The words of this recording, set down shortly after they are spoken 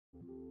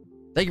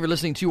Thank you for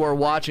listening to or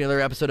watching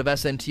another episode of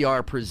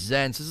SNTR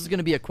Presents. This is going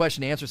to be a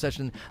question and answer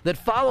session that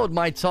followed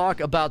my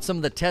talk about some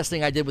of the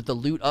testing I did with the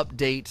loot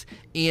update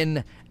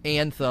in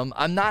Anthem.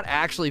 I'm not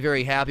actually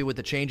very happy with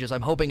the changes.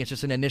 I'm hoping it's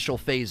just an initial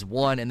phase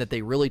 1 and that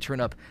they really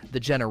turn up the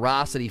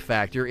generosity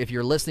factor. If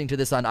you're listening to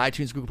this on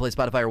iTunes, Google Play,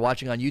 Spotify, or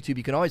watching on YouTube,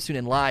 you can always tune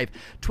in live.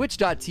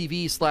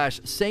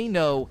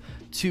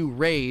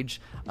 Twitch.tv/SayNoToRage.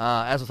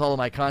 As with all of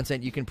my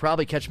content, you can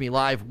probably catch me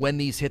live when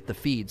these hit the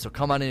feed. So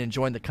come on in and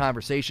join the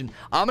conversation.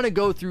 I'm going to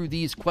go through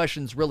these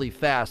questions really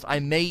fast. I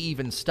may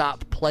even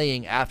stop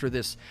playing after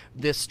this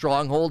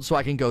stronghold so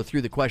I can go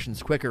through the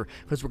questions quicker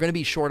because we're going to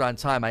be short on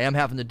time. I am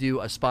having to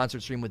do a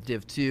sponsored stream with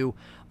Div 2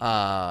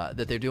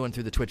 that they're doing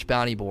through the Twitch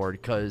bounty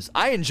board because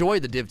I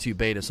enjoyed the Div 2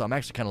 beta, so I'm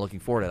actually kind of looking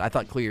forward to it. I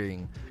thought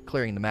clearing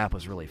the map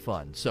was really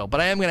fun. So, but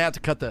I am going to have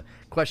to cut the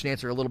question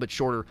answer a little bit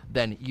shorter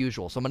than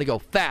usual. So I'm going to go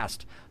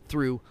fast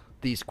through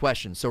these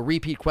questions. So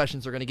repeat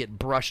questions are going to get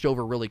brushed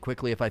over really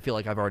quickly if I feel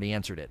like I've already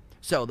answered it.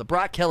 So the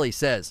Brock Kelly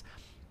says,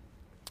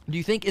 do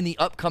you think in the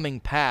upcoming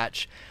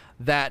patch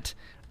that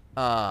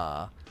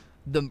the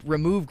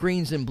remove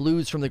greens and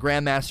blues from the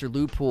Grandmaster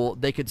loot pool,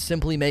 they could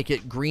simply make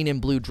it green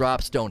and blue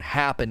drops don't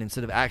happen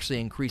instead of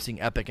actually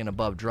increasing epic and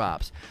above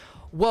drops?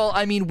 Well,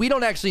 I mean, we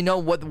don't actually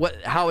know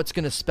how it's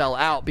going to spell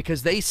out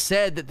because they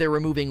said that they're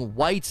removing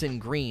whites and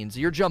greens.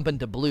 You're jumping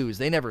to blues.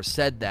 They never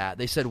said that.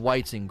 They said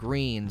whites and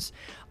greens.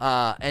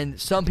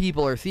 And some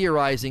people are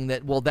theorizing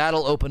that, well,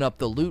 that'll open up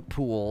the loot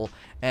pool.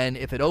 And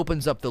if it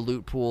opens up the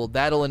loot pool,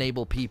 that'll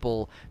enable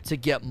people to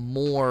get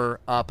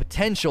more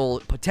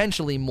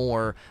potentially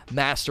more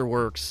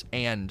Masterworks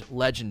and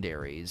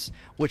Legendaries,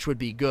 which would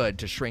be good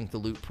to shrink the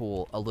loot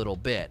pool a little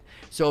bit.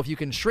 So if you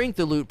can shrink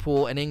the loot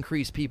pool and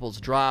increase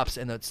people's drops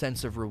and the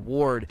sense of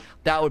reward,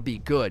 that would be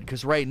good.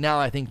 Because right now,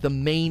 I think the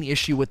main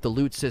issue with the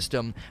loot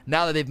system,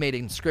 now that they've made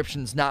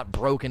inscriptions not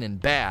broken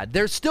and bad,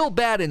 there's still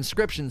bad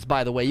inscriptions,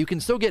 by the way. You can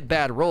still get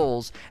bad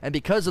rolls, and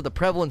because of the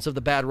prevalence of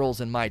the bad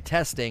rolls in my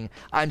testing,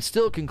 I'm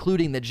still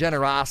concluding that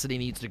generosity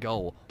needs to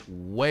go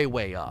way,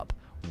 way up.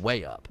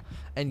 Way up.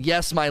 And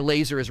yes, my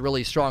laser is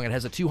really strong. It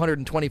has a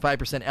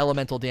 225%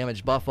 elemental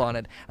damage buff on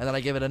it, and then I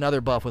give it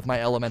another buff with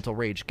my elemental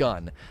rage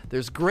gun.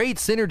 There's great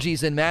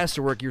synergies in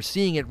Masterwork. You're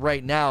seeing it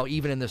right now,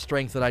 even in the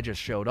strength that I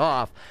just showed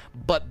off,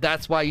 but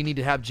that's why you need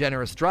to have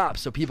generous drops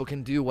so people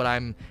can do what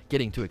I'm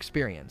getting to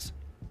experience.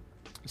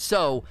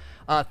 So,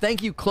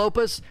 thank you,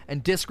 Clopas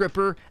and Disc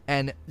Ripper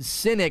and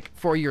Cynic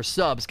for your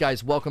subs.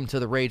 Guys, welcome to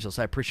the Rageless.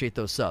 I appreciate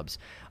those subs.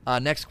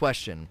 Next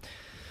question.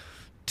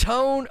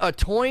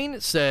 Toyne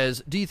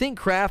says, do you think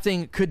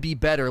crafting could be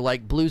better,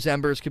 like blues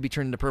embers could be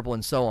turned into purple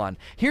and so on?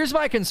 Here's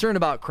my concern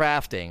about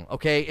crafting,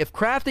 okay? If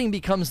crafting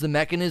becomes the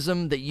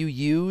mechanism that you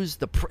use,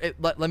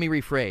 let me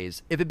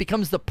rephrase. If it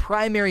becomes the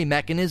primary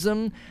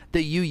mechanism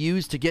that you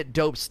use to get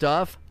dope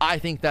stuff, I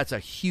think that's a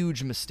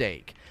huge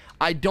mistake.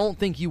 I don't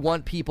think you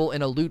want people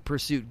in a loot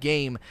pursuit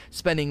game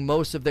spending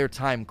most of their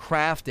time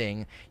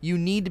crafting. You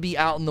need to be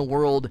out in the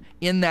world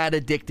in that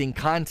addicting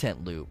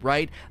content loop,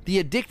 right?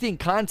 The addicting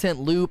content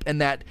loop and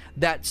that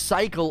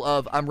cycle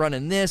of I'm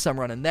running this, I'm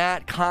running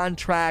that,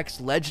 contracts,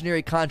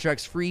 legendary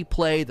contracts, free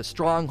play, the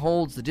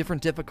strongholds, the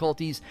different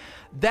difficulties,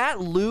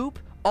 that loop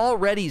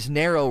already is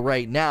narrow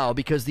right now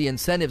because the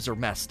incentives are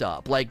messed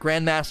up. Like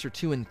Grandmaster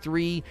 2 and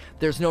 3,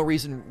 there's no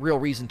real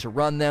reason to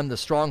run them. The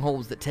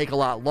strongholds that take a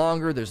lot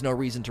longer, there's no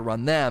reason to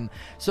run them.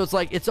 So it's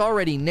like it's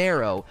already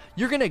narrow.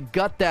 You're going to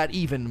gut that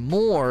even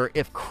more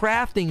if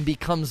crafting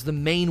becomes the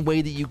main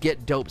way that you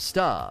get dope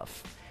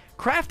stuff.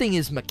 Crafting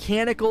is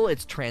mechanical,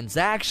 it's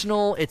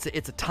transactional, it's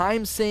a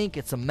time sink,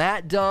 it's a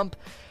mat dump.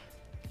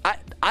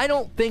 I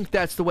don't think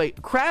that's the way.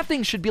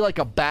 Crafting should be like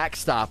a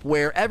backstop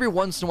where every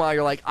once in a while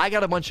you're like, I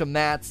got a bunch of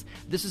mats.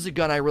 This is a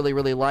gun I really,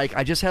 really like.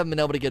 I just haven't been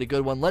able to get a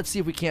good one. Let's see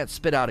if we can't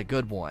spit out a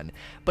good one.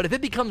 But if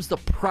it becomes the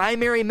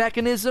primary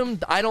mechanism,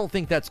 I don't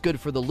think that's good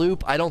for the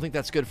loop. I don't think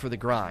that's good for the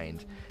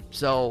grind.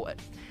 So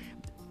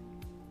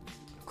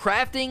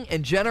crafting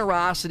and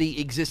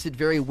generosity existed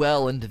very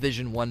well in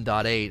Division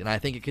 1.8, and I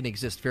think it can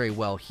exist very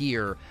well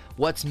here.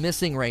 What's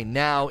missing right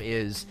now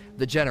is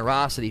the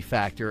generosity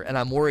factor, and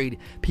I'm worried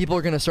people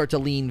are going to start to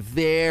lean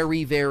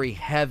very, very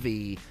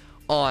heavy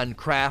on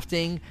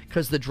crafting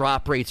because the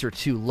drop rates are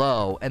too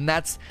low, and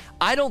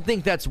I don't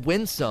think that's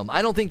winsome.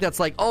 I don't think that's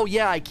like, oh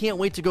yeah, I can't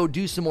wait to go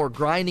do some more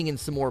grinding and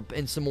some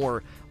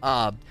more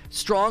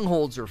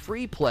strongholds or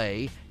free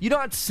play. You're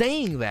not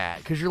saying that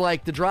because you're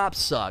like, the drops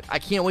suck. I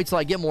can't wait till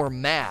I get more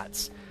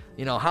mats.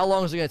 You know, how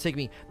long is it going to take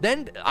me?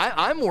 Then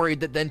I'm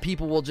worried that then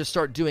people will just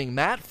start doing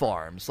mat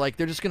farms. Like,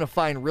 they're just going to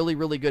find really,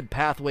 really good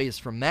pathways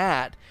for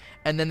mat,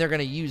 and then they're going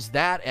to use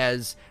that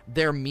as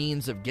their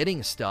means of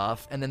getting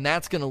stuff, and then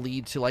that's going to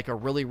lead to, like, a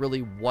really,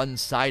 really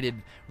one-sided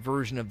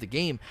version of the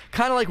game.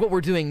 Kind of like what we're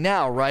doing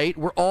now, right?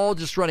 We're all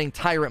just running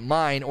Tyrant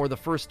Mine or the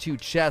first 2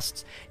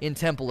 chests in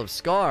Temple of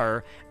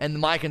Scar, and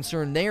my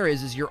concern there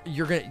is your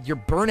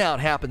burnout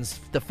happens.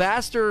 The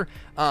faster,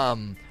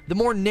 the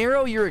more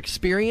narrow your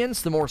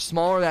experience, the more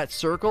smaller that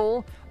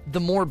circle,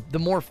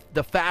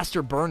 the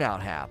faster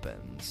burnout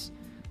happens.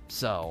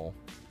 So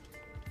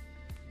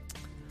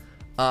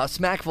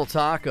Smackful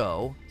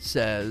Taco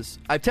says,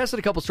 I've tested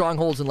a couple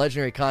strongholds and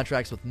legendary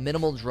contracts with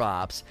minimal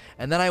drops,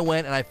 and then I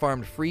went and I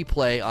farmed free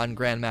play on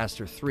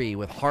Grandmaster 3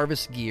 with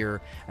harvest gear,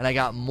 and I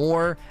got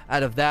more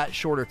out of that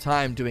shorter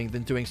time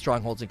than doing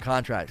strongholds and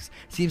contracts.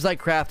 Seems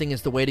like crafting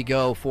is the way to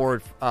go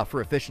forward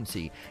for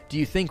efficiency. Do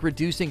you think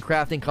reducing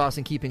crafting costs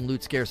and keeping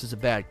loot scarce is a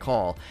bad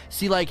call?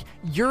 See, like,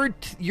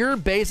 you're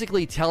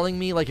basically telling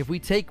me, like, if we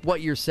take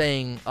what you're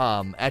saying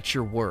at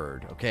your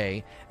word,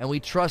 okay, and we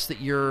trust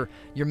that your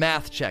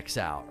math checks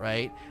out,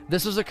 right?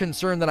 This was a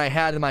concern that I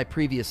had in my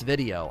previous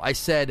video. I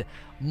said,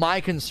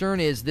 my concern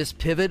is this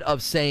pivot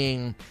of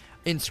saying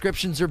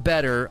inscriptions are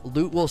better,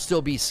 loot will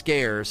still be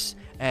scarce,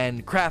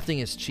 and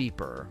crafting is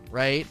cheaper,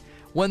 right?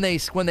 When they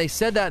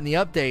said that in the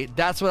update,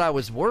 that's what I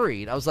was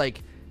worried. I was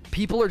like,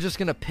 people are just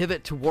going to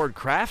pivot toward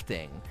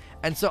crafting.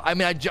 And so, I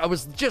mean, I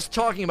was just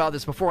talking about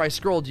this before I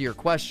scrolled to your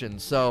question,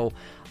 so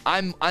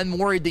I'm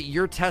worried that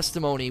your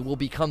testimony will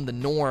become the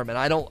norm, and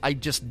I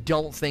just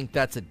don't think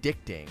that's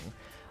addicting.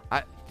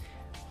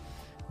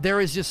 There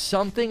is just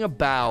something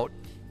about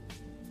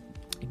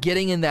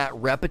getting in that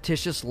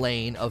repetitious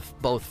lane of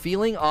both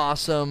feeling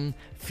awesome,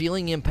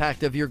 feeling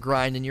impact of your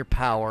grind and your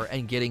power,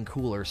 and getting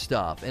cooler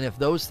stuff. And if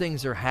those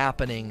things are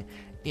happening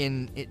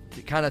in it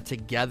kind of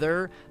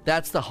together,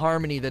 that's the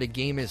harmony that a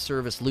game as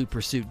service loot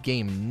pursuit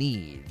game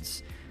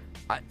needs.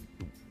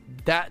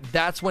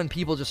 That's when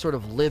people just sort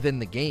of live in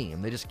the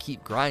game. They just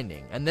keep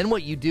grinding. And then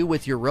what you do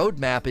with your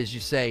roadmap is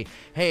you say,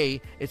 hey,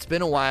 it's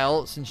been a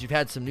while since you've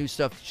had some new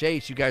stuff to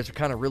chase. You guys are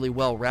kind of really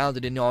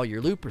well-rounded in all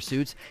your loot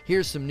pursuits.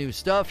 Here's some new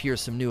stuff. Here's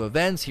some new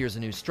events. Here's a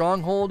new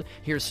stronghold.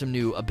 Here's some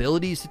new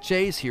abilities to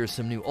chase. Here's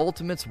some new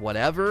ultimates,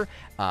 whatever.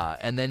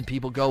 And then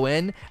people go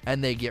in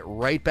and they get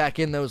right back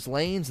in those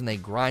lanes and they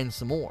grind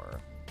some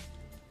more.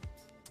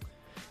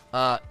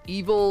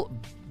 Evil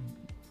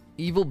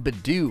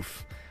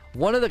Bidoof.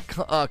 One of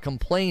the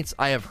complaints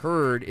I have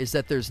heard is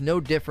that there's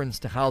no difference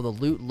to how the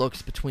loot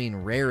looks between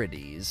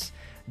rarities.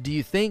 Do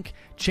you think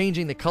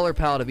changing the color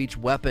palette of each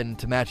weapon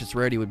to match its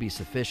rarity would be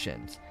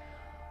sufficient?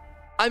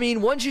 I mean,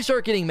 once you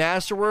start getting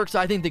Masterworks,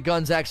 I think the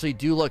guns actually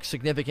do look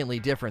significantly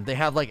different. They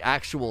have, like,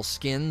 actual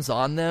skins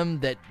on them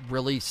that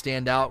really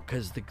stand out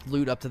because the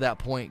loot up to that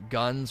point,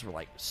 guns were,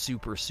 like,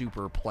 super,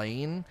 super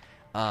plain.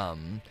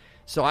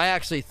 So I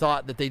actually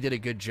thought that they did a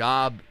good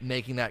job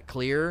making that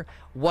clear.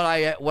 What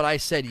I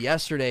said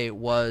yesterday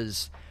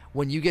was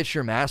when you get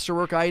your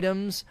Masterwork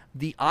items,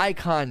 the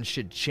icon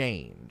should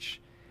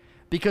change.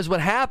 Because what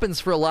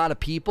happens for a lot of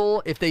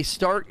people, if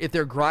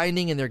they're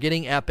grinding and they're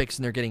getting epics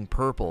and they're getting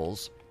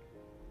purples,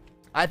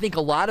 I think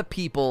a lot of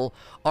people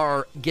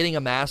are getting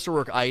a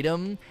Masterwork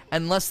item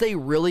unless they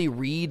really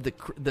read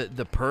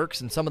the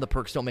perks, and some of the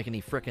perks don't make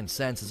any frickin'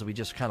 sense, as we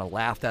just kind of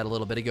laughed at a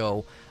little bit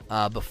ago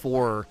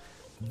before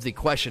the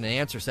question and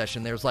answer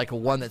session. There's like a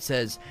one that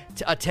says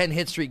a 10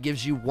 hit streak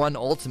gives you 1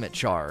 ultimate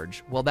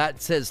charge. Well, that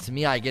says to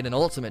me I get an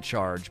ultimate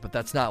charge, but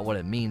that's not what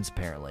it means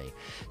apparently.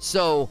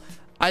 So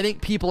I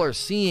think people are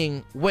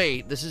seeing,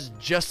 wait, this is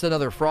just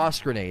another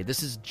frost grenade.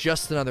 This is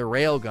just another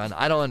railgun.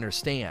 I don't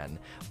understand.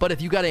 But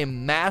if you got a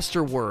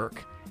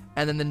Masterwork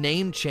and then the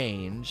name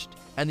changed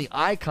and the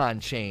icon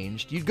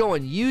changed, you'd go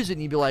and use it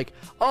and you'd be like,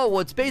 oh, well,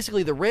 it's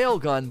basically the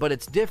railgun, but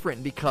it's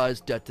different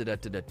because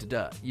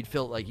da-da-da-da-da-da. You'd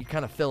feel like you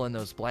kind of fill in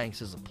those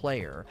blanks as a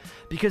player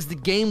because the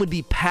game would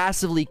be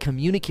passively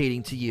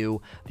communicating to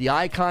you the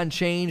icon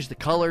changed, the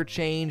color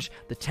changed,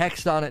 the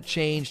text on it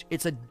changed.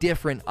 It's a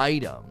different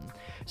item.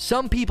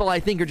 Some people, I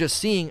think, are just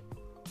seeing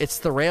it's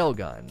the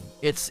railgun.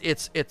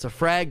 It's a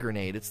frag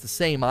grenade. It's the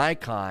same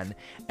icon,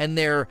 and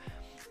they're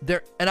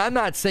and I'm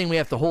not saying we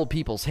have to hold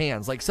people's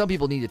hands. Like, some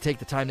people need to take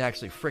the time to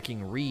actually freaking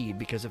read,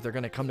 because if they're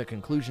going to come to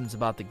conclusions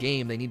about the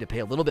game, they need to pay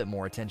a little bit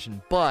more attention.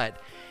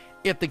 But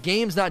if the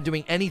game's not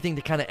doing anything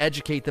to kind of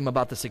educate them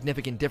about the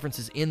significant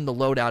differences in the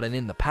loadout and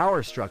in the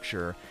power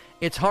structure,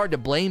 it's hard to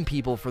blame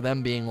people for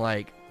them being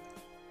like,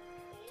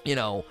 you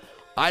know,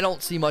 I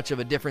don't see much of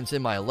a difference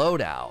in my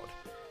loadout,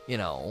 you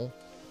know.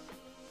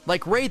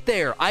 Like right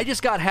there, I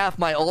just got half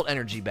my ult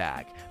energy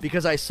back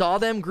because I saw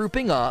them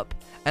grouping up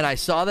and I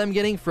saw them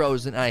getting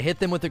frozen and I hit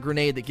them with a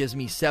grenade that gives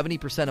me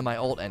 70% of my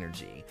ult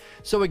energy.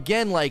 So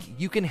again, like,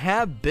 you can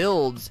have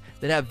builds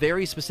that have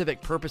very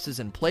specific purposes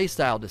and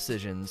playstyle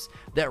decisions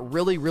that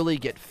really, really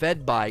get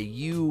fed by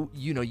you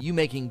know, you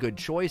making good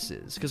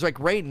choices. Because like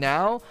right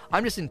now,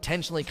 I'm just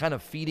intentionally kind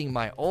of feeding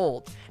my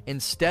ult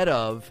instead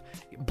of,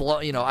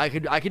 you know, I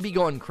could be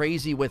going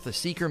crazy with the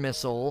Seeker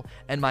Missile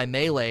and my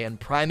melee and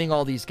priming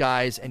all these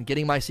guys and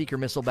getting my Seeker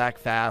Missile back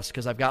fast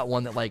because I've got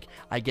one that, like,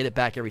 I get it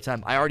back every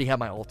time. I already have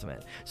my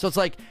ultimate. So it's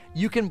like,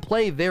 you can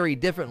play very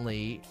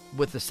differently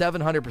with the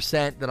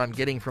 700% that I'm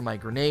getting from my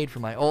grenade,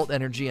 from my ult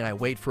energy, and I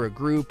wait for a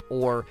group.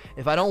 Or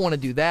if I don't want to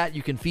do that,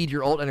 you can feed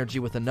your ult energy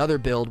with another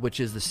build, which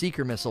is the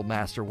Seeker Missile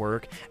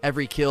Masterwork.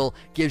 Every kill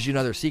gives you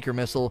another Seeker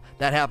Missile.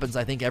 That happens,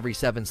 I think, every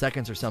 7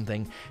 seconds or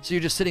something. So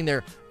you're just sitting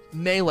there,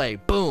 melee,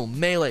 boom,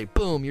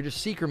 you're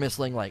just Seeker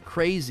Missiling like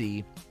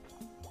crazy,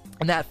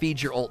 and that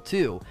feeds your ult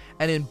too.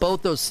 And in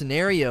both those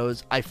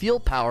scenarios, I feel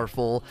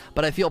powerful,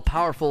 but I feel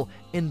powerful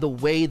in the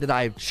way that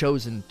I've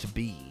chosen to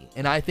be.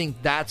 And I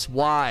think that's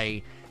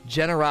why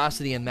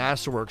Generosity and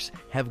Masterworks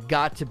have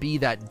got to be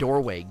that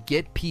doorway.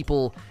 Get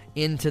people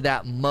into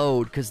that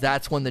mode, because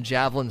that's when the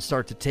javelins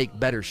start to take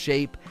better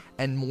shape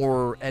and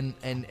more, and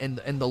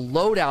the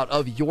loadout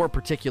of your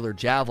particular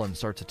javelin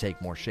starts to take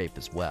more shape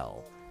as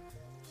well.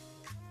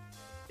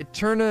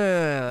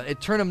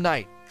 Eternum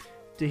Knight.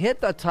 To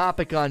hit the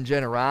topic on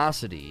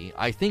generosity,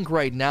 I think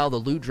right now the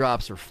loot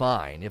drops are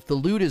fine. If the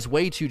loot is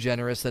way too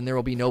generous, then there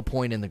will be no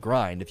point in the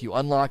grind. If you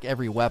unlock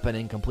every weapon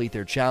and complete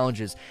their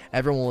challenges,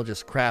 everyone will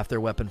just craft their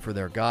weapon for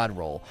their god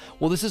roll.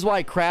 Well, this is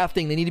why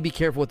crafting, they need to be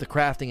careful with the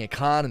crafting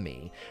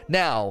economy.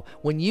 Now,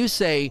 when you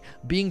say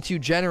being too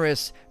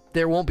generous,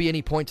 there won't be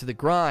any point to the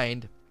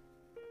grind,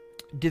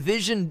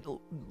 Division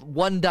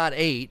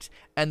 1.8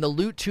 and the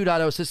Loot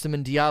 2.0 system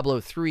in Diablo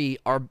 3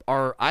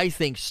 are I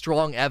think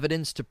strong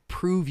evidence to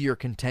prove your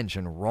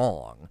contention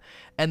wrong.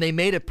 And they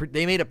made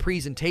a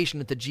presentation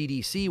at the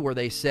GDC where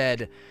they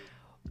said,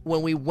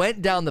 when we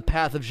went down the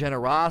path of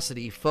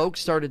generosity, folks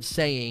started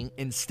saying,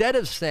 instead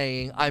of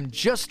saying I'm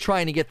just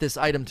trying to get this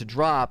item to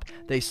drop,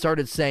 they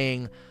started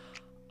saying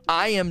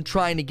I am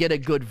trying to get a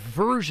good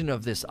version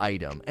of this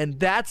item. And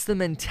that's the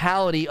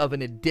mentality of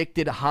an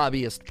addicted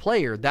hobbyist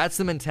player. That's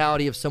the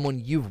mentality of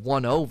someone you've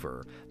won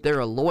over. They're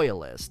a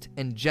loyalist,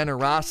 and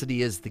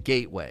generosity is the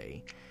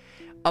gateway.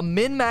 A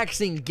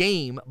min-maxing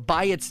game,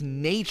 by its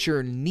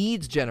nature,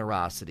 needs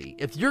generosity.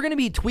 If you're going to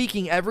be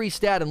tweaking every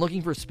stat and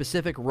looking for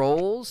specific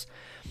roles,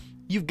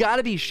 you've got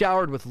to be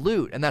showered with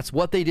loot, and that's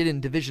what they did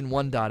in Division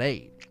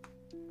 1.8.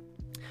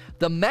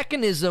 The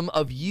mechanism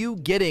of you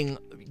getting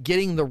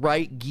the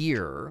right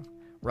gear,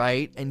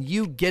 right, and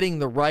you getting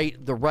the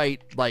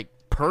right like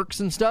perks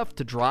and stuff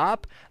to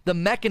drop, the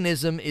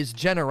mechanism is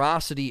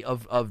generosity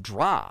of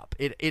drop.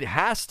 It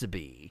has to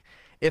be.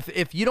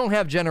 If you don't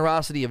have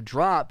generosity of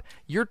drop,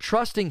 you're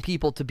trusting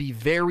people to be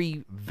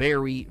very,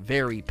 very,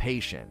 very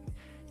patient.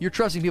 You're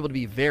trusting people to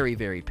be very,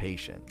 very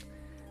patient.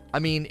 I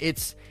mean,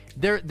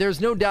 there's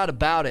no doubt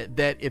about it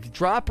that if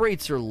drop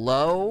rates are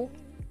low,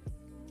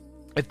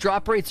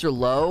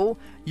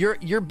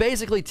 you're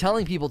basically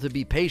telling people to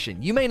be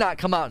patient. You may not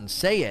come out and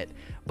say it,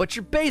 but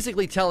you're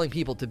basically telling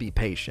people to be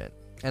patient.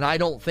 And I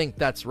don't think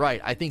that's right.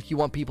 I think you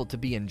want people to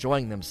be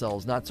enjoying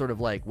themselves, not sort of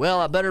like,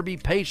 well, I better be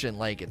patient,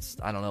 like it's,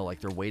 I don't know,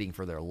 like they're waiting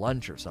for their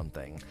lunch or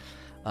something.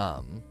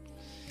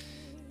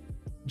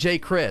 Jay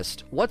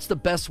Christ, what's the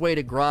best way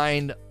to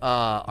grind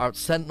our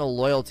Sentinel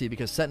loyalty?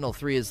 Because Sentinel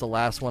 3 is the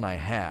last one I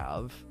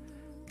have.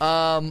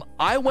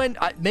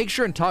 Make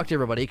sure and talk to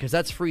everybody, because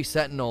that's free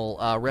Sentinel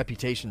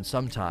reputation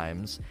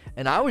sometimes.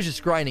 And I was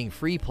just grinding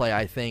free play,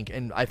 I think,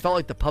 and I felt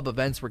like the pub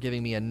events were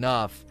giving me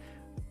enough.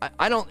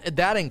 I don't,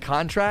 that in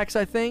contracts,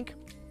 I think.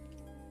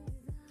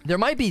 There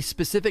might be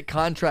specific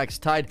contracts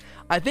tied.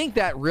 I think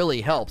that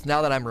really helps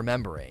now that I'm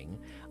remembering.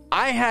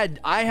 I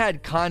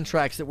had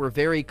contracts that were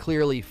very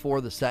clearly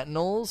for the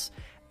Sentinels,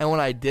 and when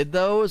I did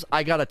those,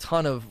 I got a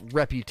ton of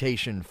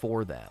reputation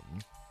for them.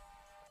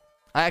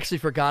 I actually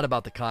forgot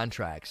about the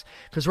contracts,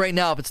 because right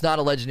now, if it's not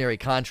a legendary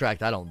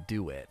contract, I don't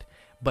do it.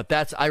 But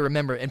that's, I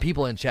remember, and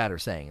people in chat are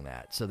saying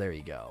that, so there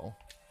you go.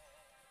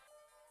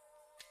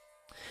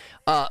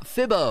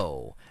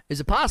 Fibbo, is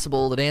it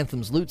possible that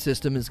Anthem's loot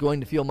system is going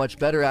to feel much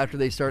better after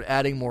they start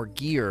adding more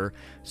gear,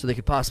 so they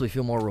could possibly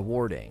feel more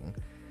rewarding?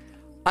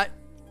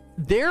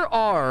 There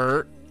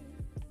are,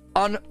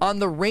 on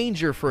the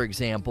Ranger, for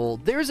example,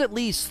 there's at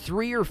least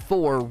 3 or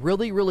 4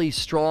 really, really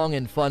strong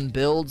and fun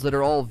builds that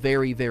are all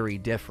very, very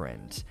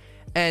different.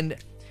 And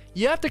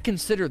you have to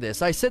consider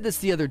this. I said this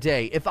the other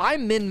day. If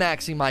I'm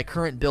min-maxing my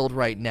current build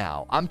right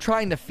now, I'm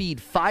trying to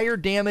feed fire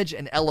damage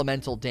and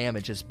elemental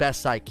damage as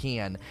best I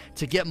can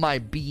to get my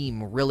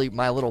beam, really,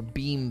 my little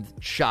beam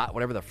shot,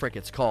 whatever the frick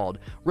it's called,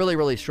 really,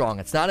 really strong.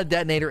 It's not a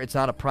detonator. It's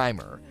not a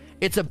primer.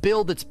 It's a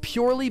build that's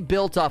purely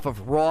built off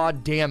of raw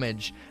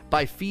damage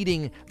by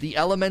feeding the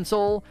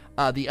elemental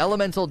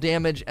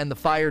damage and the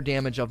fire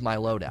damage of my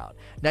loadout.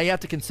 Now you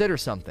have to consider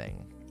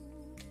something.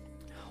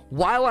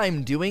 While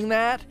I'm doing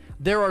that,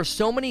 there are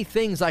so many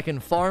things I can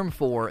farm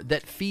for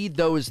that feed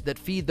those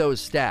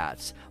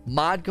stats.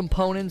 Mod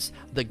components,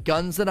 the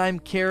guns that I'm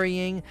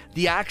carrying,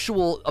 the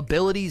actual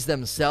abilities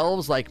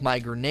themselves, like my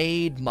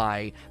grenade,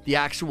 the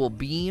actual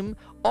beam.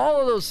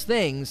 All of those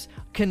things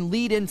can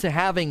lead into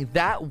having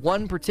that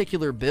one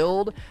particular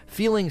build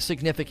feeling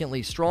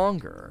significantly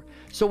stronger.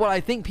 So what I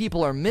think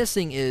people are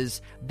missing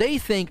is they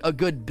think a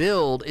good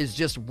build is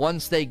just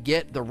once they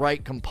get the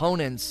right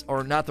components,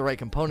 or not the right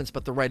components,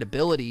 but the right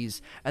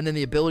abilities, and then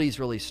the ability's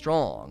really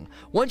strong.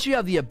 Once you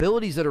have the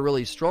abilities that are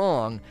really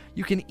strong,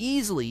 you can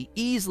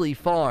easily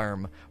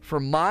farm for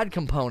mod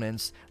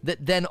components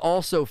that then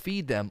also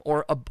feed them,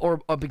 or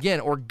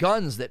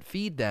guns that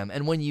feed them.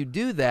 And when you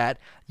do that,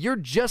 you're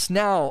just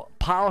now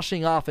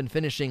polishing off and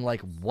finishing like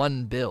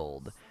one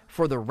build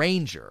for the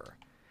Ranger.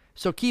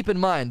 So keep in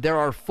mind, there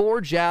are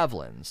 4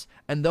 javelins,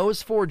 and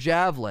those 4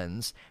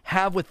 javelins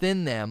have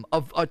within them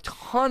a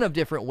ton of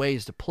different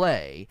ways to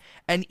play,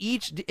 and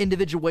each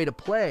individual way to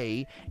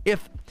play,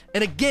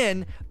 and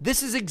again,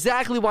 this is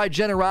exactly why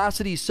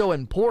generosity is so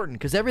important,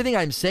 because everything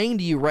I'm saying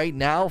to you right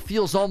now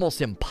feels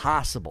almost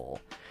impossible.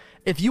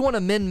 If you want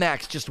to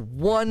min-max just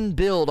one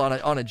build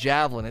on a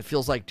javelin, it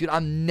feels like, dude,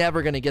 I'm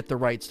never going to get the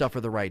right stuff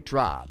or the right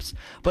drops.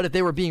 But if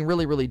they were being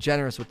really, really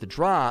generous with the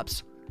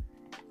drops,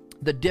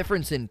 the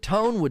difference in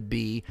tone would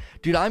be,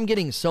 dude, I'm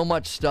getting so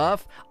much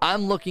stuff.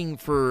 I'm looking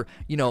for,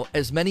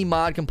 as many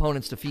mod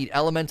components to feed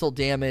elemental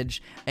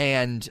damage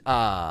and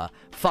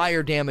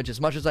fire damage as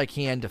much as I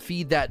can to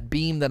feed that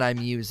beam that I'm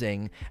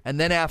using. And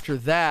then after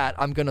that,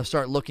 I'm going to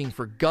start looking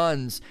for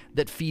guns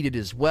that feed it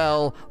as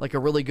well, like a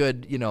really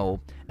good,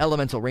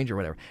 elemental ranger or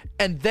whatever.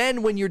 And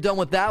then when you're done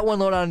with that one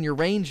loadout on your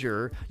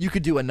ranger, you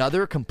could do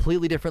another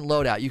completely different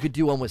loadout. You could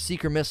do one with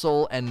seeker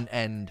missile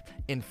and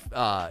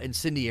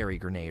incendiary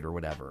grenade or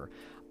whatever.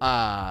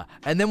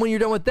 And then when you're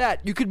done with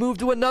that, you could move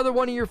to another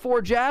one of your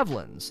 4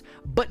 javelins.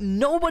 But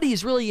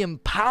nobody's really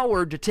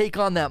empowered to take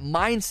on that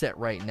mindset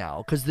right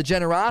now because the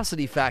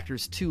generosity factor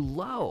is too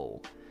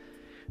low.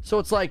 So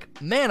it's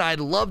like, man, I'd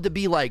love to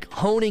be like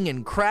honing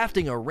and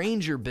crafting a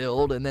ranger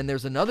build, and then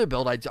there's another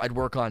build I'd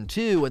work on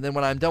too, and then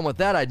when I'm done with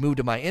that, I'd move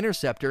to my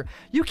interceptor.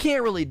 You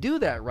can't really do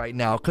that right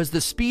now because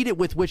the speed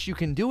with which you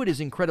can do it is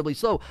incredibly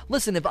slow.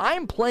 Listen, if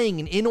I'm playing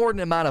an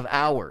inordinate amount of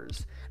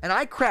hours and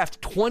I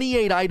craft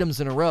 28 items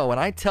in a row, and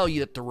I tell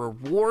you that the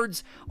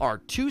rewards are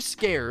too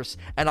scarce,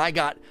 and I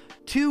got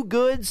 2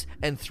 goods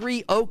and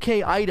 3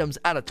 okay items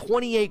out of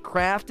 28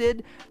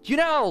 crafted, do you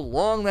know how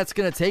long that's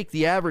going to take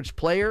the average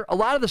player? A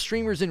lot of the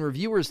streamers and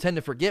reviewers tend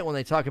to forget when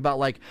they talk about,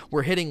 like,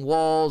 we're hitting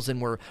walls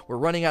and we're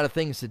running out of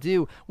things to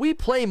do. We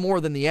play more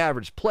than the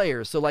average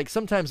player, so, like,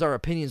 sometimes our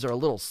opinions are a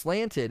little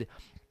slanted,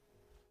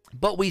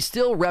 but we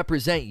still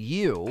represent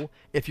you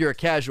if you're a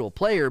casual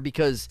player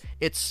because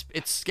it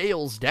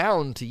scales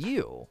down to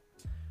you.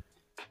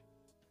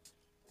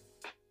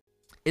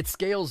 It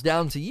scales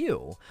down to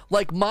you.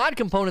 Like, mod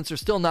components are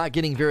still not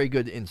getting very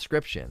good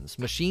inscriptions.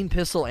 Machine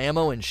pistol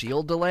ammo and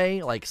shield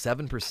delay, like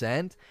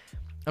 7%.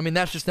 I mean,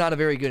 that's just not a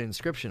very good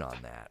inscription on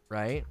that,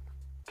 right?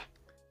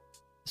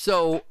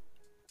 So,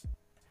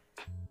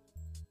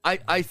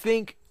 I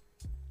think,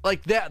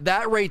 like,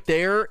 that right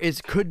there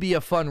could be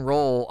a fun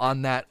roll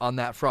on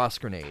that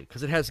frost grenade,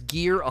 because it has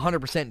gear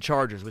 100%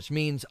 charges, which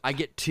means I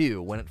get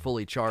 2 when it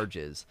fully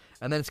charges.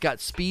 And then it's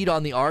got speed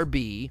on the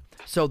RB,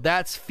 so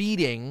that's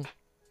feeding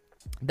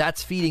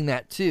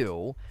that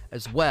too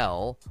as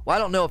well. Well, I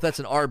don't know if that's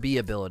an RB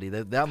ability.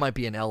 That might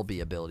be an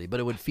LB ability, but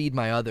it would feed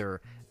my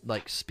other,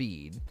 like,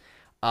 speed.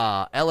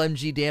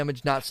 LMG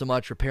damage, not so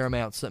much. Repair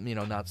amount,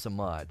 not so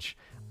much.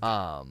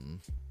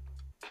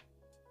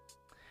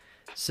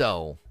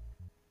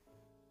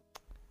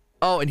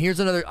 Oh, and here's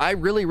another. I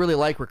really, really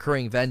like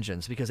Recurring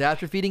Vengeance, because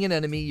after feeding an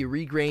enemy, you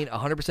regain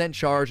 100%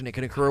 charge, and it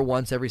can occur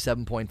once every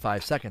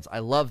 7.5 seconds. I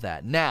love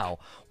that. Now,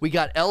 we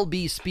got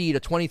LB speed, a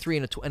 23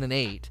 and an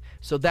 8.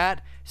 So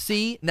that,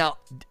 see, now,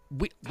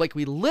 we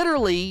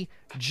literally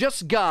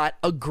just got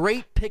a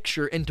great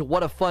picture into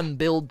what a fun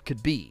build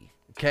could be,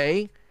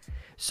 okay?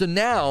 So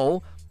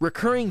now,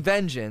 Recurring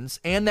Vengeance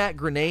and that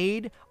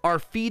grenade are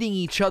feeding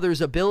each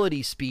other's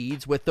ability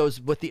speeds with the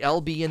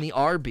LB and the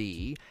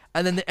RB,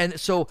 and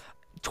so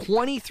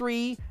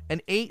 23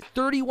 and 8,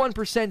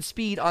 31%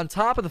 speed on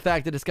top of the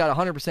fact that it's got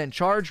 100%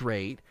 charge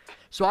rate.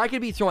 So I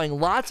could be throwing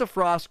lots of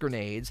frost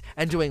grenades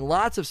and doing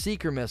lots of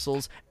seeker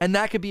missiles, and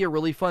that could be a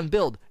really fun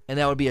build, and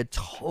that would be a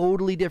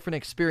totally different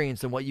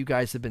experience than what you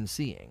guys have been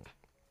seeing.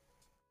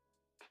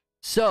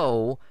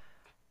 So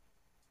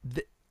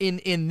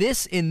in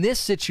this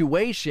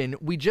situation,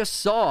 we just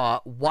saw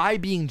why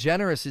being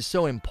generous is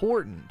so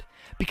important,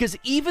 because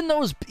even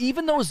those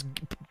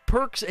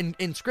perks and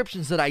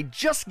inscriptions that I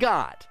just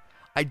got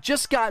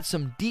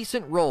some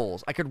decent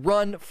rolls. I could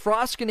run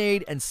Frost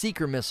Grenade and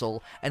Seeker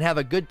Missile and have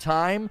a good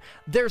time.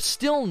 They're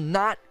still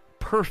not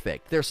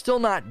perfect. They're still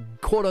not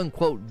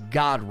quote-unquote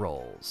God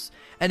rolls.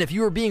 And if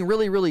you were being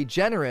really, really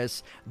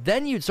generous,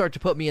 then you'd start to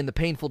put me in the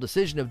painful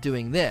decision of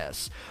doing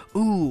this.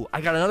 Ooh, I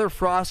got another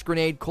Frost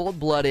Grenade,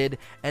 cold-blooded,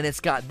 and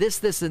it's got this,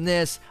 this, and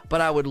this, but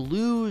I would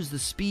lose the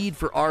speed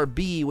for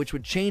RB, which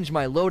would change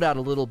my loadout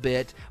a little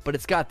bit, but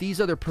it's got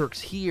these other perks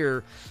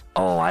here.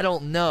 Oh, I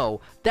don't know.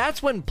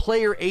 That's when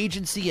player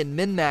agency and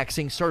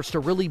min-maxing starts to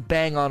really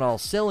bang on all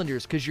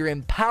cylinders, because you're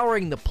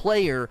empowering the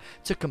player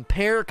to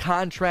compare,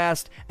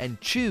 contrast, and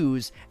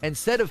choose,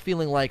 instead of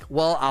feeling like,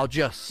 well, I'll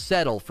just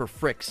settle for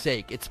frick's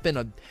sake. It's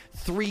been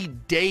 3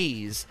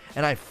 days,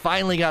 and I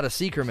finally got a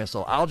Seeker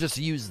Missile. I'll just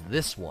use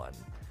this one.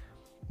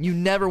 You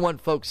never want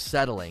folks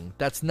settling.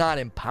 That's not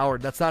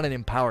empowered. That's not an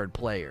empowered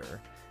player.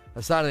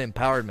 That's not an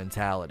empowered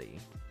mentality.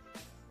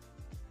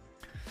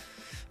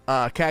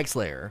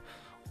 Cagslayer.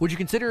 Would you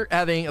consider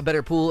having a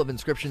better pool of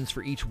inscriptions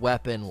for each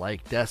weapon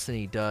like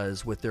Destiny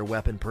does with their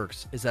weapon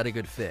perks? Is that a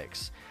good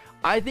fix?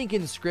 I think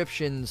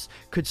inscriptions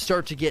could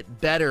start to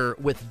get better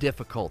with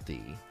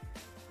difficulty.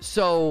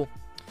 So,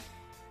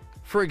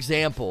 for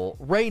example,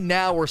 right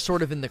now we're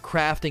sort of in the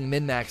crafting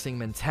min-maxing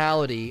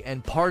mentality,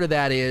 and part of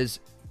that is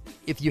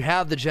if you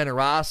have the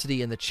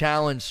generosity and the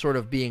challenge sort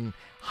of being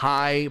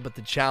high, but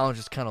the challenge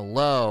is kind of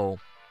low,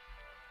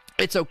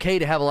 it's okay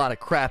to have a lot of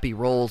crappy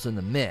rolls in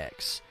the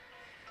mix.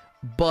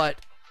 But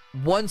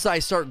once I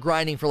start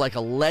grinding for like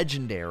a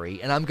legendary,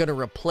 and I'm going to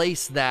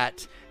replace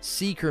that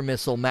Seeker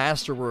Missile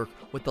Masterwork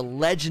with the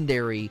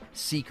legendary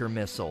Seeker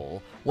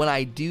Missile, when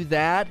I do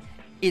that,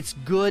 it's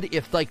good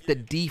if like the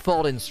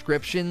default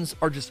inscriptions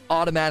are just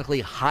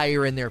automatically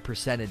higher in their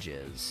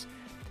percentages.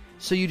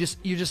 So you're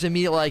just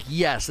immediately like,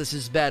 yes, this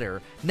is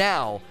better.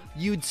 Now,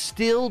 you'd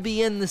still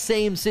be in the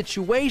same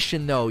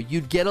situation, though.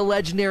 You'd get a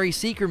legendary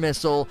Seeker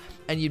Missile,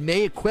 and you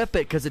may equip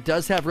it because it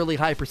does have really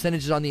high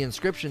percentages on the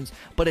inscriptions,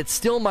 but it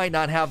still might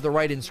not have the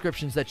right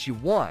inscriptions that you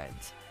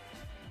want.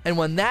 And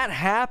when that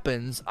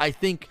happens, I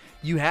think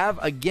you have,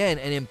 again,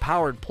 an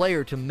empowered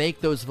player to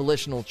make those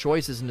volitional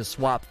choices and to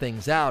swap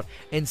things out.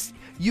 And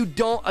you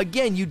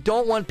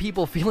don't want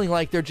people feeling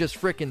like they're just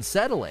frickin'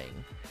 settling.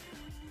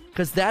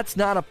 Because that's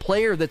not a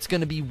player that's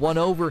going to be won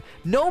over.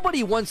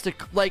 Nobody wants to,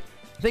 like,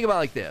 think about it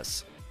like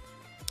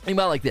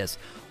this.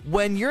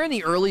 When you're in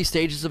the early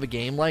stages of a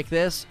game like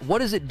this, what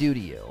does it do to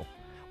you?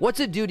 What's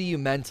it do to you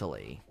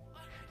mentally?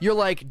 You're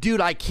like,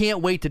 dude, I can't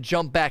wait to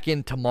jump back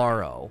in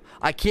tomorrow.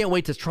 I can't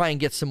wait to try and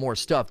get some more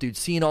stuff, dude.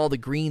 Seeing all the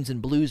greens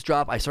and blues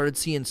drop. I started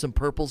seeing some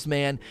purples,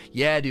 man.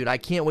 Yeah, dude, I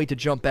can't wait to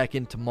jump back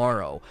in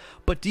tomorrow.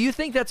 But do you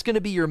think that's going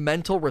to be your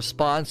mental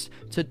response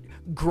to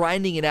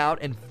grinding it out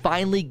and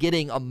finally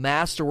getting a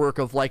masterwork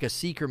of like a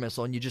Seeker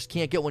Missile, and you just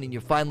can't get one, and you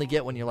finally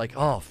get one, you're like,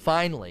 oh,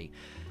 finally.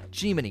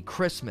 Jiminy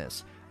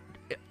Christmas.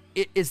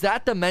 Is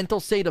that the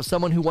mental state of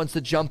someone who wants to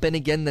jump in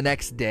again the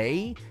next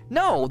day?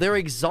 No, they're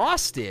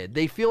exhausted.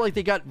 They feel like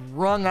they got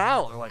wrung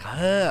out. They're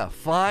like,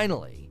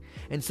 finally.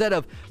 Instead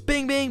of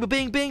bing, bing,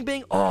 bing, bing,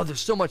 bing. Oh,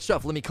 there's so much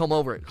stuff. Let me come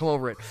over it.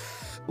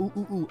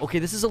 Ooh. Okay,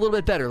 this is a little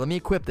bit better. Let me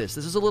equip this.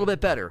 This is a little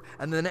bit better.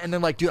 And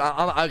then like, dude,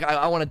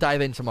 I want to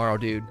dive in tomorrow,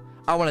 dude.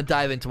 I want to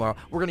dive in tomorrow.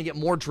 We're going to get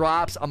more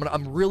drops.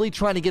 I'm really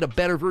trying to get a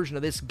better version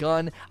of this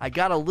gun. I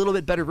got a little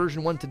bit better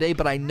version one today,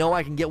 but I know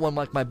I can get one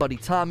like my buddy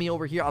Tommy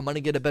over here. I'm going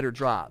to get a better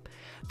drop.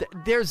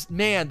 There's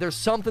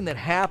something that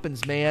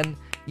happens, man.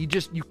 You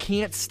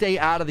can't stay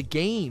out of the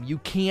game. You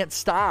can't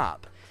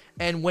stop.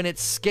 And when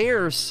it's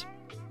scarce,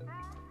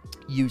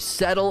 you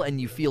settle and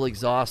you feel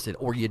exhausted,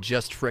 or you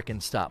just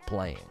frickin' stop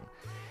playing.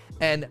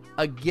 And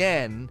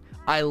again,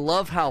 I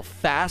love how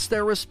fast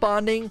they're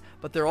responding,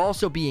 but they're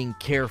also being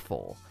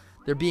careful.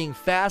 They're being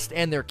fast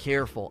and they're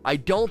careful. I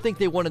don't think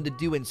they wanted to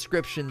do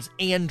inscriptions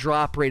and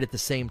drop rate at the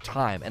same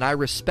time, and I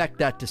respect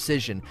that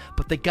decision,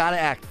 but they gotta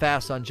act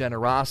fast on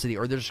generosity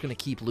or they're just gonna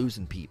keep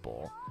losing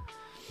people.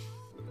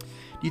 Do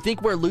you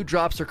think where loot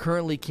drops are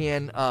currently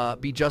can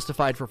be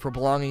justified for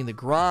prolonging the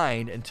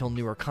grind until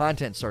newer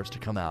content starts to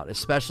come out,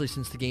 especially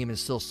since the game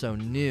is still so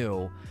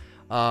new?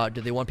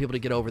 Do they want people to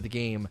get over the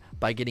game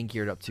by getting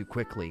geared up too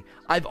quickly?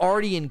 I've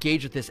already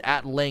engaged with this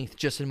at length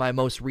just in my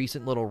most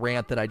recent little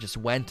rant that I just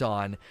went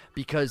on,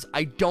 because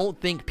I don't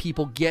think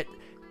people get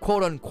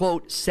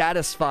quote-unquote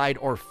satisfied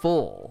or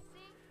full.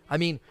 I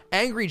mean,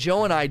 Angry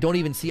Joe and I don't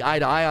even see eye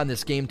to eye on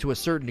this game to a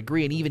certain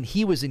degree, and even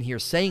he was in here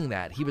saying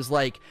that. He was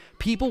like,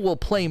 people will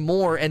play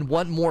more and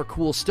want more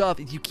cool stuff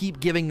if you keep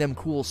giving them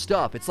cool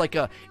stuff. It's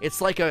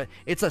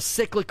a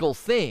cyclical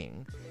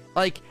thing.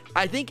 Like,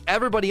 I think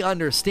everybody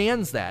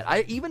understands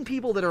that. Even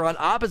people that are on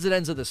opposite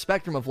ends of the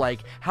spectrum of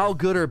like how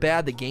good or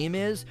bad the game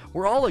is,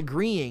 we're all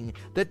agreeing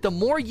that the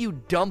more you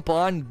dump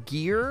on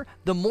gear,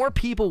 the more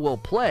people will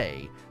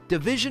play.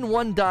 Division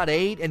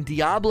 1.8 and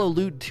Diablo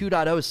Loot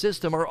 2.0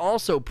 system are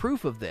also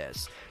proof of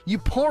this. You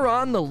pour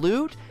on the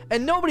loot,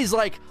 and nobody's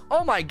like,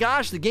 oh my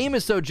gosh, the game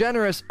is so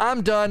generous,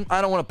 I'm done, I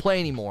don't want to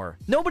play anymore.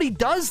 Nobody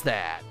does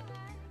that.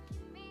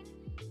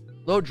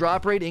 Low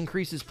drop rate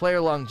increases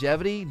player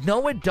longevity?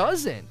 No, it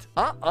doesn't.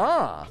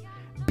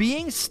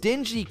 Being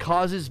stingy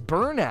causes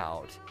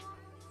burnout.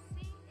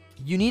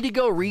 You need to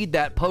go read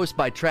that post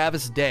by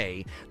Travis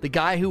Day, the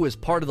guy who was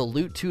part of the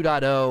Loot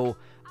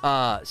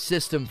 2.0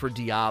 system for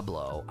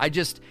Diablo.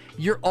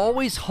 You're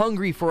always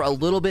hungry for a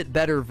little bit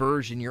better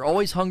version. You're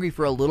always hungry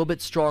for a little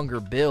bit stronger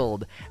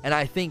build. And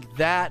I think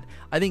that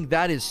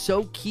is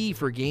so key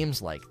for games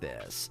like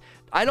this.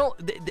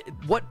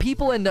 What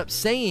people end up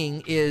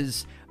saying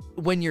is,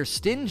 when you're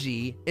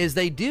stingy, is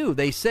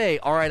they say,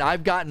 all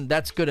right,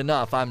 that's good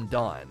enough, I'm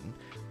done.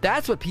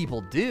 That's what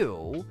people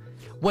do.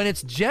 When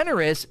it's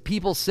generous,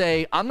 people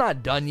say, I'm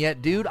not done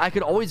yet, dude. I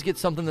could always get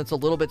something that's a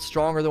little bit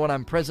stronger than what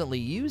I'm presently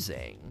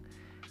using.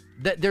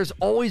 There's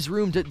always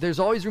room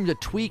to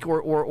tweak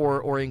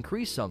or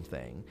increase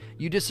something.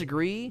 You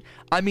disagree?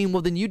 I mean,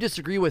 well, then you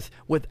disagree with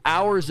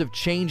hours of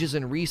changes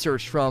and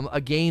research from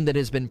a game that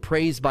has been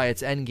praised by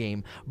its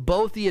endgame.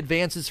 Both the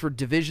advances for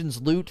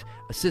Division's loot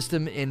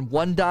system in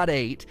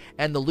 1.8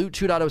 and the Loot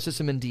 2.0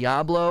 system in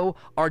Diablo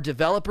are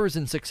developers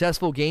in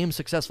successful games,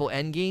 successful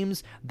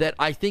endgames, that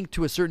I think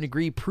to a certain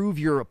degree prove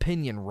your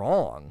opinion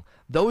wrong.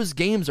 Those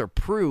games are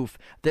proof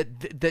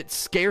that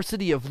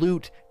scarcity of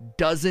loot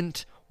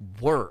doesn't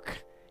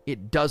work.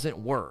 It doesn't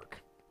work.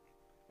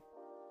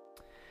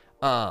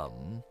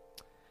 The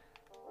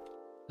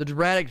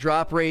dramatic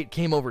drop rate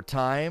came over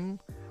time.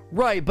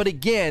 Right, but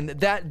again,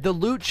 that the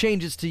loot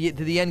changes to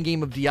the end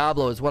game of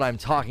Diablo is what I'm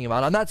talking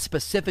about. I'm not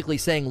specifically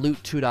saying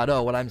loot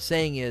 2.0. What I'm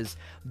saying is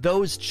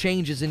those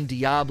changes in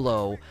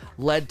Diablo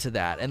led to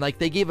that. And like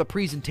they gave a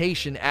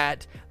presentation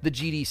at the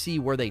GDC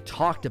where they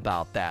talked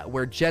about that,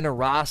 where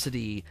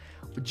generosity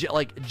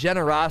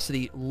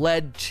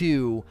led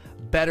to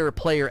better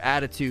player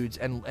attitudes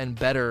and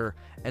better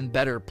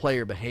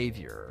player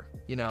behavior.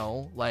 You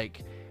know,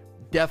 like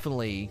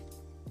definitely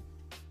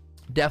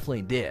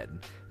did.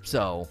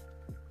 So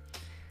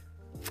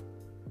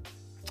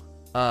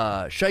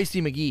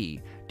Shiesty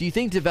McGee, do you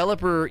think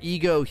developer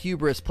ego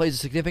hubris plays a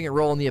significant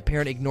role in the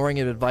apparent ignoring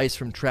of advice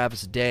from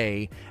Travis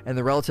Day and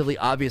the relatively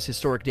obvious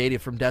historic data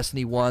from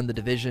Destiny 1, The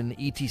Division,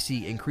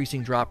 etc.,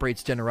 increasing drop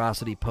rates,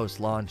 generosity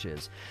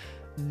post-launches?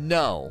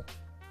 No,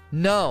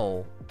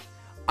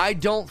 I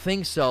don't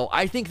think so.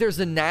 I think there's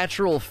a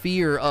natural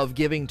fear of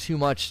giving too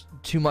much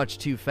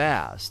too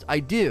fast. I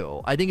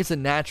do. I think it's a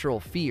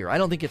natural fear. I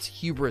don't think it's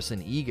hubris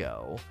and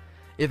ego.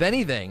 If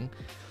anything,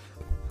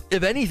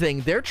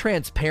 their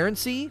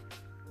transparency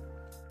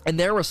and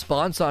their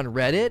response on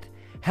Reddit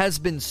has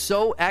been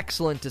so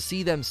excellent to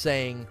see them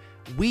saying,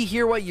 we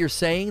hear what you're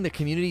saying, the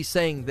community's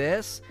saying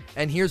this,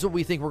 and here's what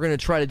we think we're going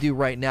to try to do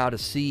right now to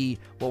see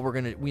what we're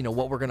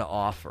going to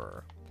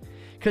offer.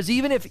 Because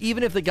even if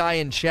the guy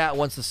in chat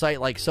wants to cite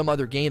like some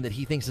other game that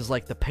he thinks is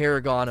like the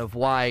paragon of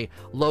why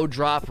low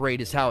drop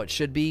rate is how it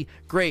should be,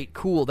 great,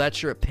 cool,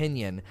 that's your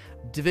opinion.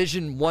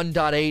 Division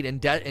 1.8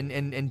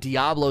 and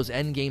Diablo's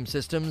endgame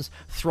systems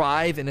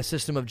thrive in a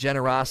system of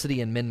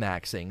generosity and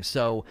min-maxing.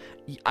 So,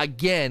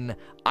 again,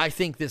 I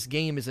think this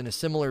game is in a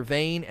similar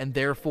vein, and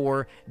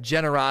therefore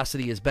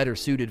generosity is better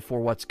suited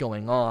for what's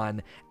going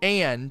on.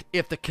 And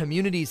if the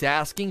community's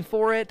asking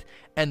for it,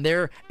 and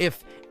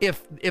if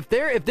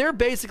they're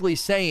basically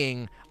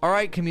saying, all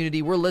right,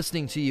 community, we're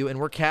listening to you and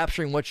we're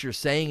capturing what you're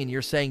saying, and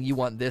you're saying you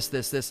want this,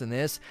 and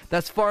this,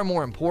 that's far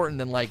more important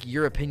than like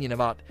your opinion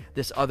about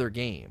this other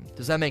game.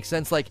 Does that make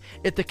sense? Like,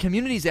 if the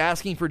community's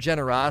asking for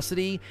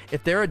generosity,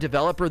 if they're a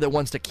developer that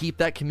wants to keep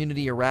that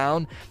community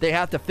around, they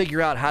have to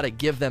figure out how to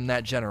give them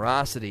that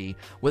generosity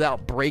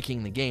without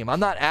breaking the game. I'm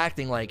not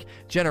acting like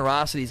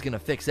generosity is going to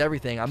fix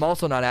everything. I'm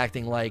also not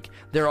acting like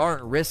there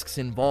aren't risks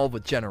involved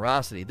with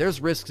generosity. There's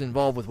risks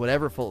involved with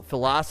whatever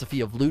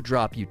philosophy of loot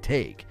drop you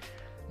take.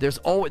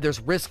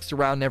 There's risks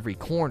around every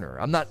corner.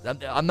 I'm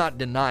not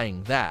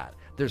denying that.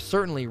 There's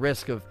certainly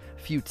risk of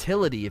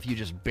futility if you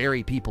just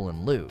bury people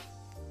in loot.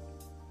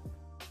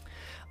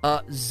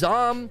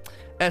 Zom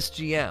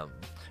SGM,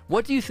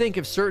 what do you think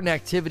if certain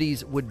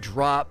activities would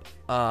drop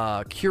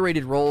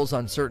curated roles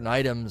on certain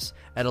items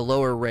at a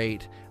lower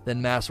rate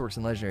than Masterworks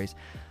and Legendaries?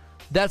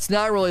 That's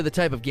not really the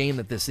type of game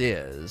that this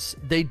is.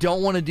 They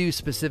don't want to do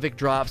specific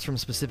drops from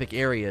specific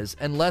areas,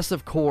 unless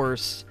of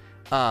course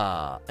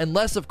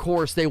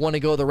they want to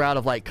go the route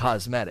of like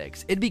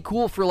cosmetics. It'd be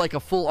cool for like a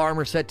full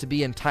armor set to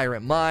be in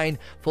Tyrant Mine,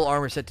 full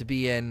armor set to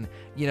be in,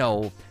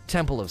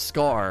 Temple of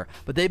Scar,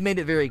 but they've made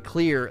it very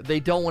clear they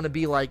don't want to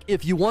be like,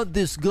 if you want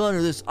this gun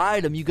or this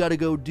item, you got to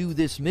go do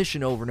this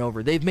mission over and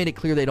over. They've made it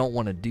clear they don't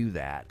want to do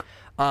that.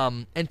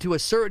 And to a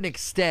certain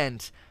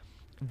extent,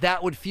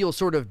 that would feel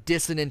sort of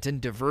dissonant and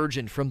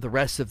divergent from the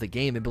rest of the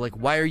game and be like,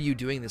 why are you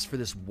doing this for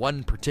this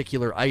one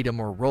particular item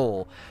or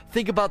role?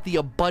 Think about the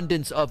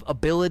abundance of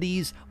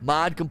abilities,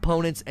 mod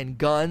components, and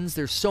guns.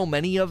 There's so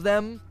many of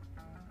them.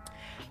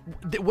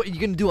 What, you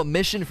can do a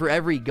mission for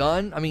every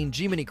gun? I mean,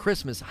 Jiminy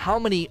Christmas, how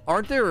many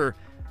aren't there?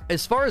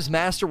 As far as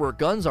Masterwork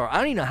guns are, I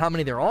don't even know how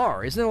many there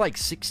are. Isn't there like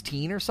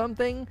 16 or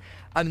something?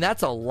 I mean,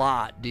 that's a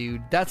lot,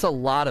 dude. That's a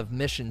lot of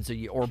missions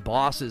or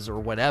bosses or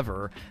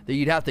whatever that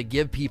you'd have to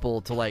give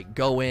people to like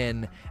go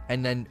in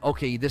and then,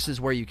 okay, this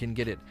is where you can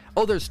get it.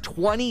 Oh, there's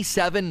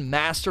 27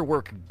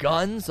 Masterwork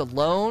guns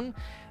alone?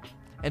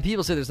 And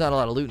people say there's not a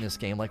lot of loot in this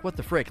game. Like, what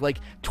the frick? Like,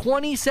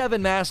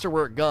 27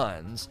 Masterwork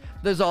guns.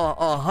 There's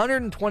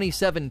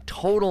 127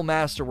 total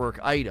Masterwork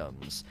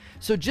items.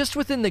 So just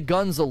within the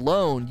guns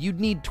alone, you'd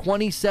need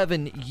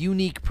 27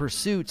 unique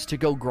pursuits to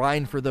go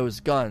grind for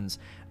those guns.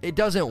 It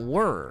doesn't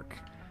work.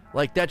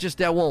 Like,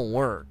 that won't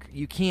work.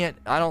 You can't,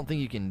 I don't think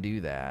you can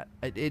do that.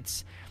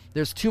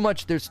 There's too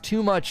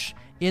much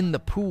in the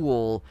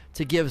pool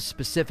to give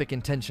specific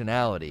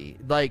intentionality.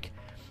 Like,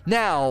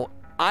 now,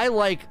 I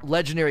like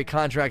legendary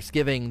contracts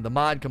giving the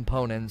mod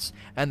components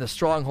and the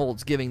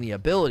strongholds giving the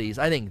abilities.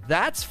 I think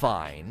that's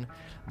fine,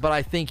 but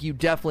I think you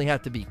definitely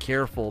have to be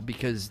careful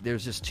because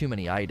there's just too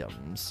many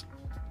items.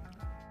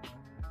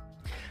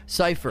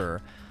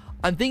 Cypher,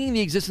 I'm thinking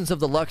the existence of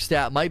the luck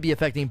stat might be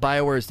affecting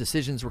BioWare's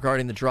decisions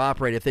regarding the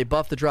drop rate. If they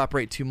buff the drop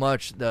rate too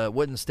much,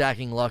 wouldn't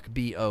stacking luck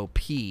be OP?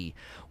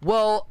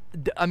 Well,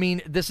 I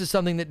mean, this is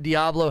something that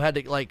Diablo had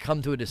to like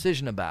come to a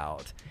decision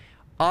about.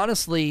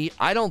 Honestly,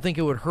 I don't think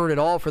it would hurt at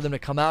all for them to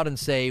come out and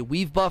say,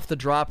 we've buffed the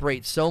drop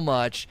rate so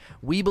much,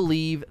 we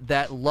believe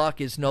that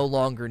luck is no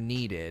longer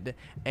needed,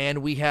 and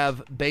we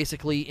have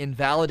basically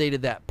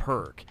invalidated that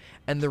perk.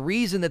 And the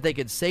reason that they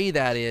could say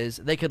that is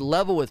they could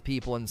level with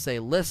people and say,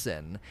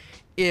 listen,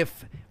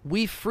 if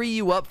we free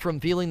you up from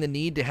feeling the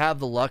need to have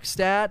the luck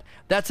stat,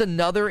 that's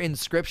another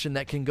inscription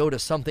that can go to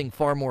something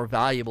far more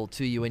valuable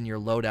to you in your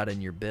loadout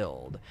and your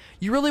build.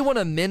 You really want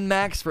to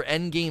min-max for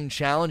endgame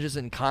challenges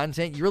and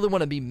content. You really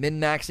want to be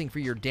min-maxing for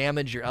your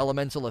damage, your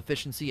elemental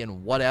efficiency,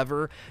 and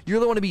whatever. You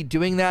really want to be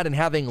doing that and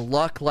having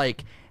luck,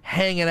 like,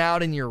 hanging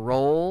out in your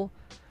role.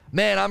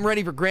 Man, I'm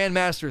ready for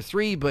Grandmaster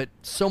 3, but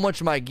so much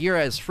of my gear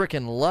has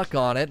frickin' luck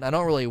on it. I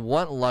don't really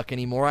want luck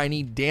anymore. I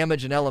need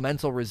damage and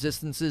elemental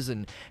resistances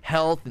and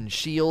health and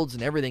shields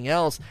and everything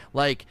else.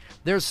 Like,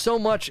 there's so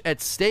much at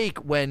stake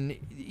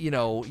when, you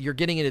know, you're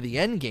getting into the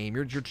end game.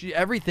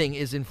 Everything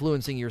is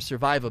influencing your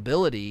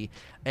survivability,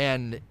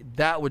 and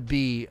that would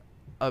be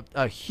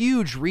a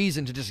huge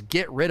reason to just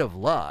get rid of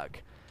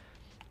luck.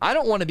 I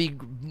don't want to be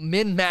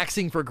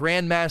min-maxing for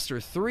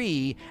Grandmaster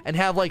 3 and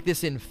have like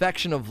this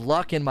infection of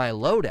luck in my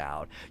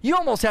loadout. You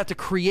almost have to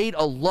create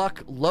a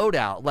luck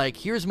loadout. Like,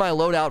 here's my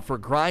loadout for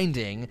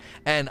grinding,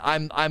 and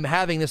I'm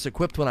having this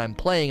equipped when I'm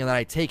playing, and then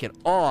I take it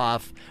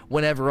off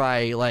whenever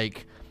I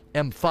like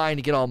am fine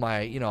to get all my,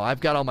 you know,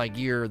 I've got all my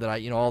gear that I,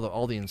 you know,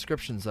 all the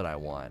inscriptions that I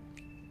want.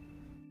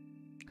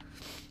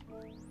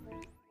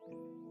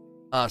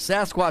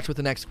 Sasquatch with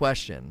the next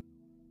question.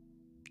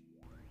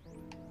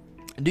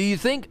 Do you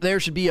think there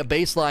should be a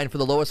baseline for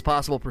the lowest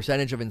possible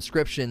percentage of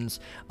inscriptions?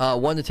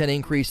 1 to 10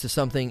 increase to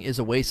something is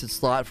a wasted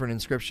slot for an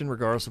inscription,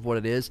 regardless of what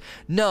it is.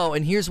 No,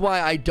 and here's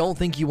why I don't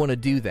think you want to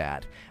do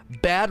that.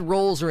 Bad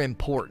rolls are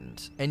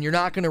important, and you're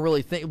not going to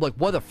really think, like,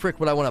 what the frick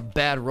would I want a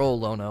bad roll,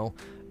 Lono?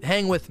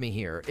 Hang with me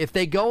here. If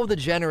they go the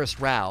generous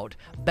route,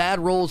 bad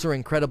rolls are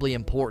incredibly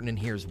important, and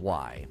here's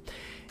why.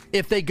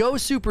 If they go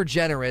super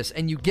generous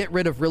and you get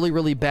rid of really,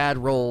 really bad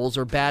rolls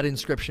or bad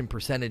inscription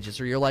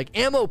percentages, or you're like,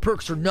 ammo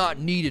perks are not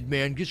needed,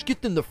 man, just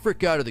get them the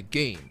frick out of the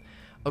game.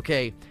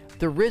 Okay,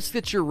 the risk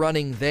that you're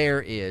running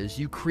there is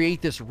you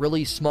create this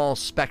really small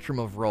spectrum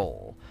of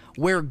roll,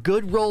 where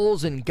good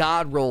rolls and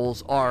god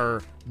rolls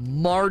are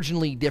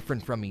marginally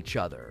different from each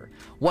other.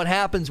 What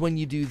happens when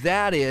you do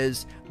that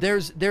is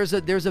there's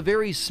a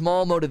very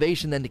small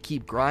motivation then to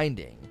keep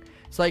grinding.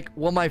 It's like,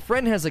 well, my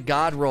friend has a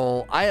god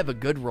roll, I have a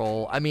good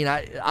roll. I mean,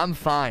 I'm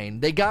fine.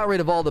 They got rid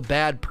of all the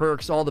bad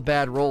perks, all the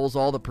bad rolls,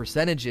 all the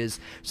percentages,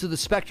 so the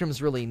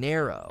spectrum's really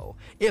narrow.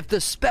 If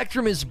the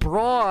spectrum is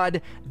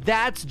broad,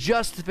 that's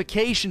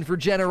justification for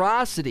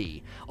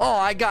generosity. Oh,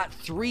 I got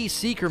 3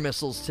 Seeker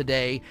missiles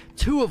today.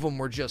 2 of them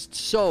were just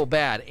so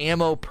bad.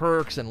 Ammo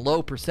perks and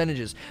low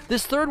percentages.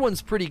 This third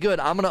one's pretty good.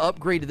 I'm going to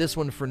upgrade to this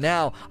one for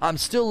now. I'm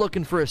still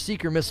looking for a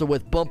Seeker missile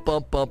with bump,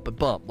 bump, bump, and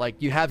bump. Like,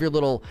 you have your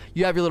little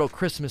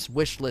Christmas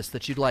wish list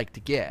that you'd like to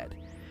get.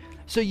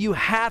 So you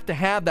have to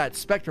have that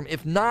spectrum.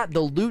 If not, the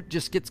loot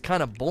just gets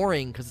kind of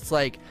boring, because it's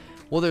like,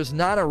 well, there's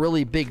not a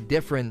really big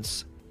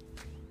difference.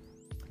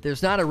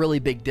 There's not a really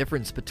big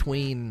difference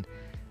between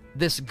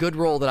this good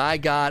roll that I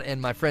got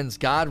and my friend's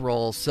god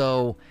roll.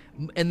 So,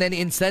 and then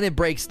incentive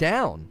breaks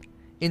down.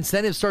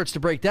 Incentive starts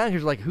to break down.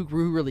 Here's like, who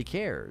really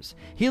cares?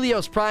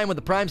 Helios Prime with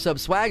the Prime sub.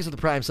 Swags with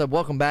the Prime sub.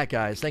 Welcome back,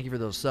 guys. Thank you for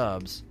those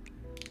subs.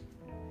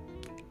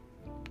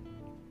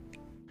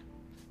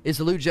 Is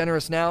the loot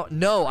generous now?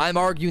 No, I'm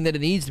arguing that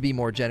it needs to be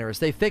more generous.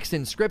 They fixed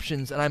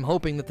inscriptions, and I'm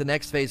hoping that the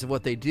next phase of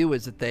what they do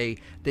is that they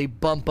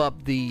bump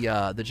up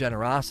the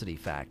generosity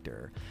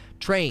factor.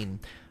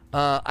 Train.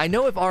 I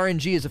know if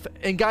RNG is...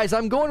 And guys,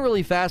 I'm going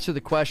really fast through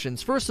the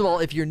questions. First of all,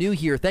 if you're new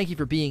here, thank you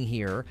for being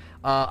here.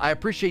 I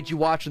appreciate you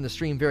watching the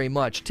stream very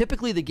much.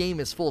 Typically, the game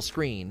is full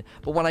screen,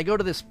 but when I go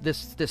to this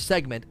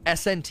segment,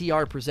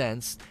 SNTR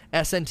Presents,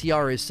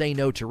 SNTR is Say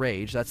No to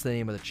Rage. That's the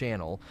name of the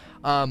channel.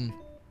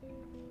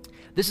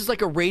 This is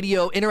like a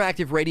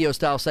interactive radio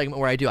style segment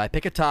where I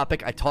pick a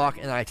topic, I talk,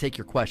 and I take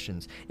your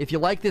questions. If you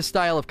like this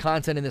style of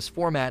content in this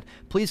format,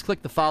 please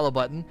click the follow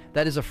button.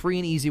 That is a free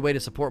and easy way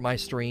to support my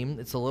stream.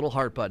 It's a little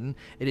heart button.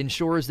 It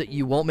ensures that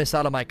you won't miss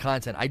out on my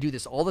content. I do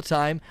this all the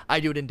time. I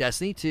do it in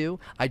Destiny 2.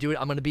 I'm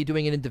going to be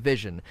doing it in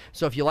Division.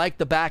 So if you like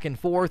the back and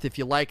forth, if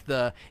you like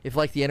the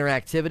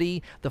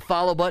interactivity, the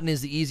follow button is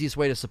the easiest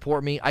way to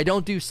support me. I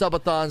don't do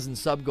subathons and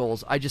sub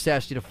goals. I just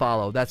asked you to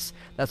follow. That's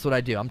what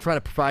I do. I'm trying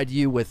to provide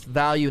you with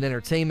value and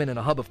entertainment and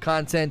a hub of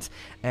content,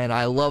 and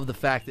I love the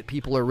fact that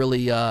people are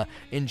really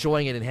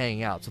enjoying it and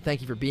hanging out. So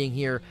thank you for being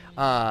here.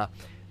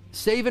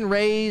 Save and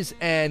Raise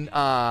and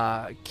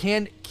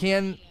Candy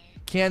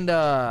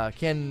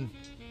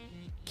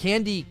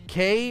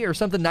K or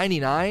something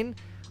 99.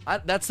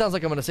 That sounds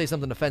like I'm going to say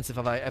something offensive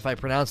if I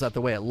pronounce that the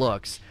way it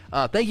looks.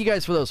 Thank you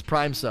guys for those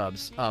Prime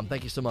subs.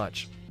 Thank you so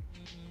much.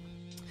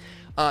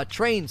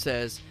 Train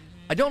says,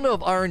 I don't know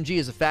if RNG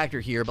is a factor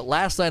here, but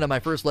last night on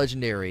my first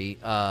legendary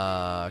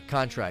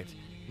contract,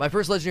 my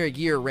first legendary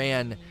gear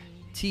ran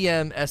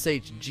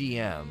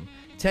TMSHGM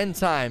 10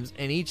 times,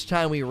 and each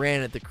time we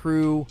ran it, the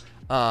crew,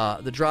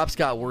 the drops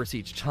got worse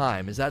each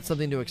time. Is that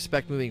something to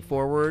expect moving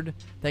forward?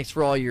 Thanks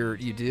for all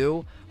you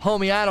do.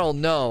 Homie, I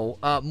don't know.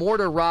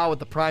 Mortar Raw with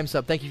the Prime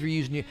sub. Thank you for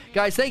using your...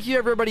 Guys, thank you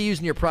everybody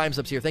using your Prime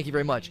subs here. Thank you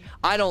very much.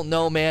 I don't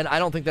know, man. I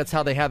don't think that's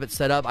how they have it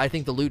set up. I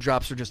think the loot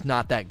drops are just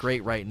not that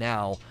great right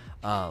now.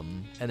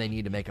 and they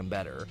need to make them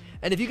better.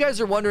 And if you guys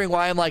are wondering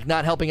why I'm like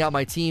not helping out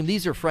my team,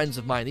 these are friends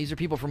of mine. These are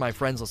people from my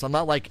friends list. I'm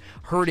not like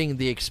hurting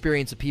the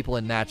experience of people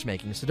in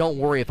matchmaking, so don't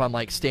worry if I'm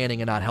like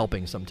standing and not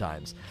helping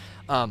sometimes.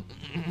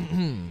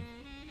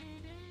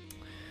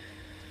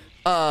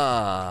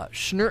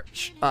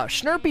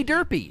 Schnurpy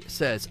Derpy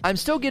says, I'm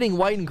still getting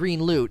white and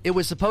green loot. It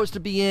was supposed to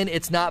be in,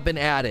 it's not been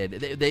added.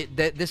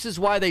 This is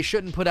why they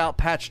shouldn't put out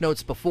patch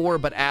notes before,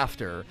 but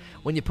after.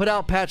 When you put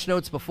out patch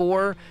notes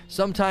before,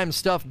 sometimes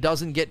stuff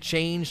doesn't get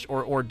changed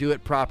or do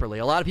it properly.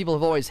 A lot of people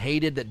have always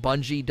hated that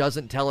Bungie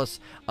doesn't tell us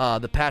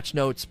the patch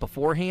notes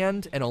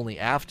beforehand and only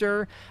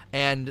after,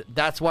 and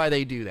that's why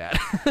they do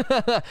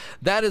that.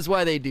 That is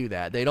why they do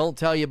that. They don't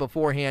tell you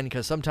beforehand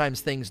because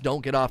sometimes things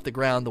don't get off the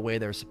ground the way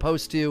they're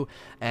supposed to,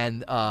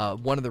 and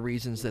one of the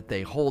reasons that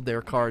they hold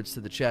their cards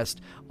to the chest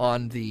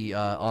on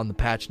the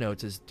patch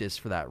notes is just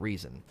for that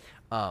reason.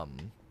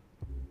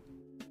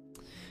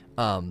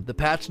 The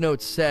patch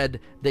notes said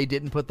they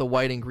didn't put the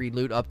white and green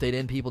loot update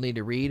in. People need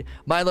to read.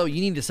 Milo, you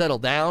need to settle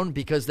down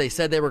because they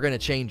said they were going to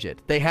change it.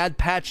 They had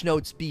patch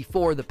notes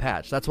before the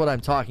patch. That's what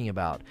I'm talking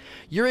about.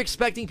 You're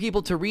expecting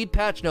people to read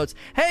patch notes.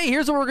 Hey,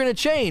 here's what we're going to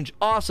change.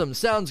 Awesome.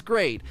 Sounds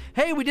great.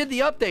 Hey, we did the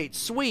update.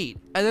 Sweet.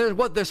 And then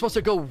what? They're supposed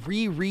to go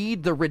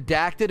reread the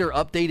redacted or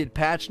updated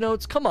patch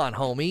notes? Come on,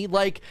 homie.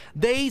 Like,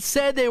 they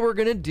said they were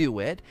going to do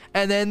it,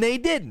 and then they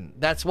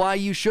didn't. That's why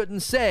you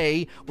shouldn't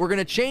say we're going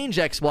to change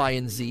X, Y,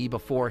 and Z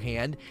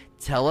beforehand.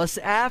 Tell us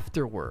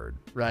afterward,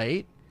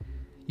 right?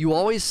 You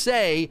always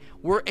say,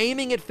 we're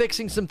aiming at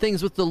fixing some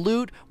things with the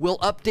loot. We'll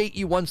update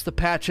you once the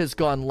patch has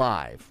gone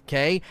live,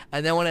 okay?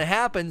 And then when it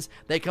happens,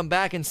 they come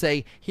back and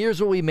say,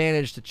 here's what we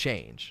managed to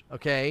change,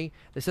 okay?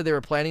 They said they were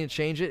planning to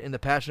change it. In the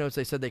patch notes,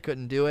 they said they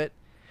couldn't do it.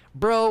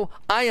 Bro,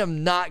 I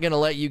am not going to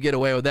let you get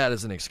away with that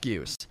as an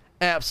excuse.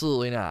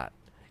 Absolutely not.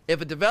 If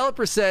a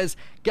developer says,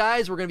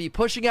 guys, we're going to be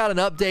pushing out an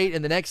update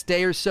in the next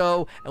day or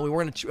so, and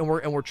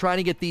we're trying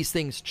to get these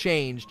things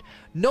changed,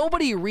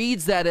 nobody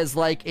reads that as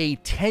like a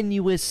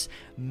tenuous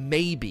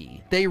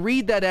maybe. They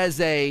read that as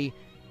a,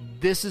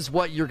 this is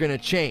what you're going to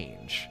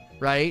change,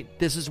 right?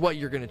 This is what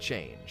you're going to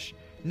change.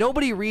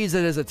 Nobody reads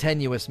it as a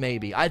tenuous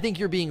maybe. I think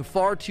you're being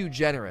far too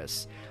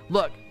generous.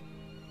 Look,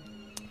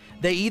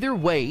 they either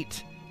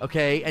wait,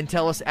 okay, and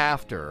tell us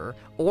after,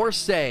 or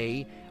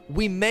say,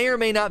 we may or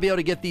may not be able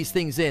to get these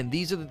things in.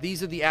 These are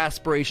the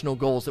aspirational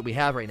goals that we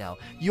have right now.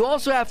 You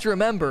also have to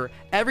remember,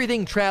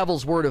 everything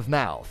travels word of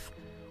mouth.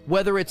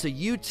 Whether it's a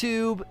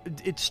YouTube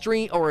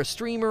or a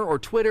streamer or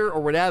Twitter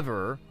or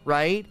whatever,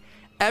 right?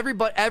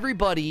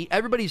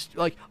 Everybody's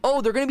like, oh,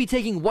 they're going to be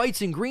taking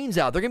whites and greens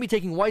out. They're going to be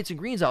taking whites and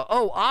greens out.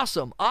 Oh,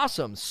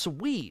 awesome,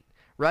 sweet,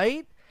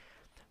 right?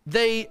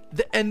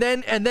 And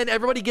then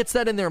everybody gets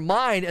that in their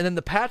mind, and then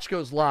the patch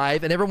goes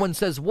live, and everyone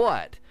says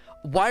what?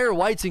 Why are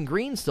whites and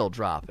greens still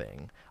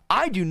dropping?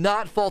 I do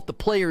not fault the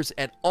players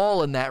at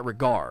all in that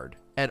regard.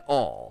 At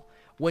all.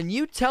 When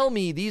you tell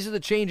me these are the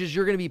changes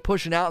you're going to be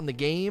pushing out in the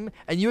game,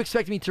 and you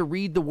expect me to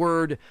read the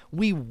word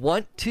we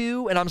want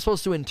to, and I'm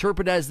supposed to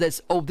interpret it as this,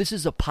 oh, this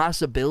is a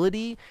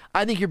possibility,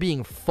 I think you're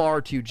being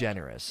far too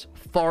generous.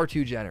 Far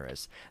too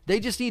generous. They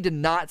just need to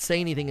not say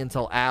anything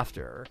until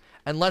after.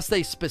 Unless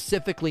they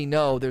specifically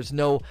know there's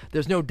no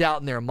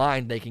doubt in their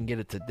mind they can get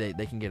it to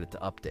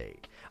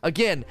update.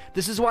 Again,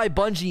 this is why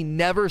Bungie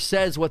never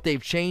says what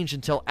they've changed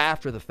until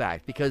after the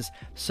fact, because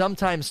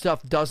sometimes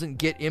stuff doesn't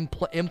get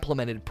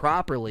implemented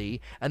properly,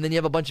 and then you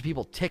have a bunch of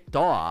people ticked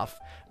off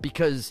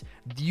because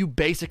you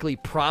basically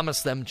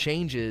promise them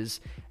changes,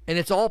 and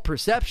it's all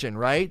perception,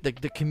 right?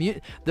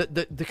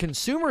 The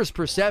consumer's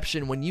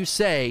perception when you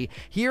say,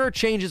 here are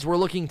changes we're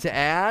looking to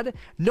add,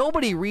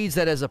 nobody reads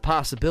that as a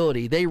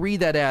possibility. They read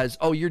that as,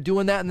 oh, you're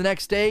doing that in the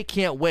next day?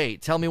 Can't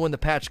wait. Tell me when the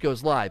patch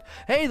goes live.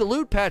 Hey, the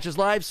loot patch is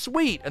live.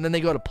 Sweet. And then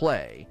they go to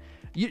play.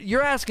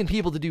 You're asking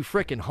people to do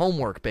frickin'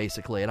 homework,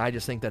 basically, and I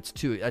just think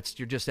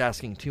you're just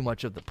asking too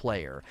much of the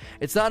player.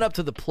 It's not up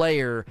to the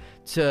player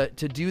to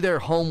do their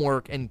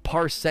homework and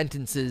parse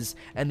sentences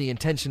and the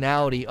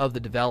intentionality of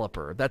the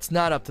developer. That's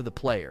not up to the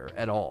player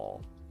at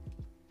all.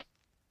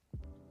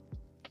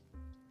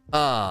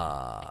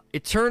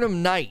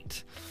 Eternum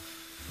Knight.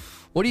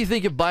 What do you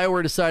think if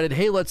BioWare decided,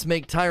 hey, let's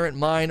make Tyrant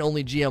Mine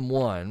only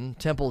GM1,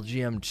 Temple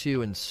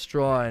GM2, and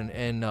Straw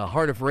and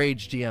Heart of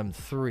Rage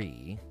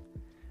GM3?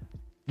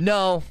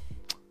 No.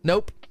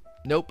 Nope.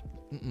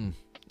 Mm-mm.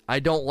 I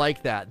don't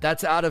like that.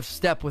 That's out of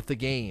step with the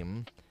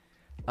game.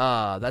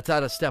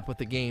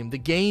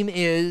 The game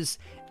is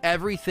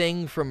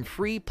everything from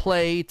free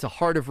play to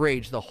Heart of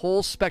Rage. The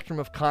whole spectrum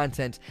of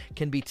content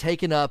can be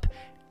taken up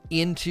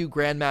into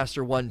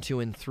Grandmaster 1, 2,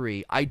 and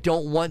 3. I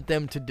don't want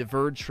them to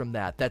diverge from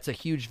that. That's a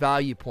huge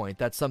value point.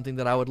 That's something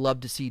that I would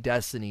love to see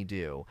Destiny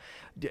do.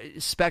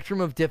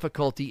 Spectrum of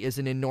difficulty is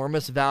an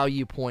enormous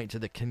value point to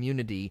the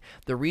community.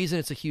 The reason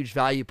it's a huge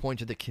value point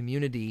to the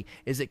community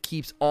is it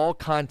keeps all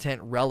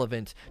content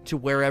relevant to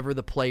wherever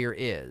the player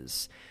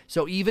is.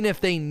 So even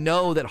if they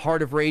know that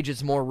Heart of Rage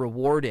is more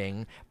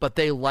rewarding, but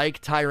they like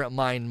Tyrant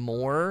Mine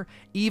more,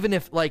 even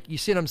if, like, you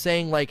see what I'm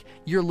saying? Like,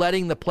 you're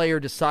letting the player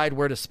decide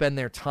where to spend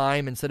their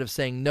time instead of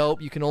saying,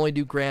 nope, you can only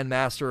do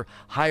Grandmaster,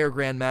 higher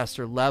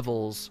Grandmaster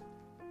levels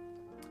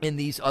in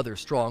these other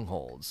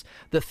strongholds.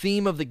 The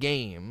theme of the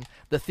game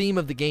is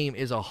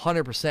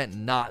 100%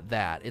 not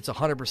that. It's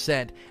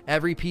 100%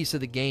 every piece of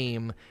the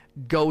game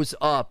goes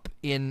up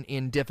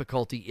in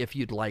difficulty if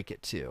you'd like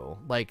it to.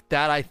 Like,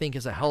 that I think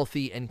is a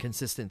healthy and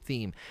consistent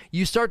theme.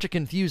 You start to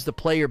confuse the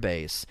player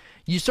base.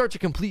 You start to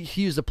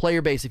confuse the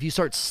player base if you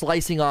start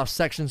slicing off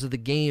sections of the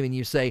game and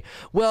you say,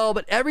 well,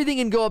 but everything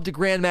can go up to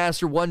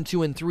Grandmaster 1,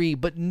 2, and 3,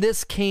 but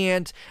this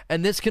can't,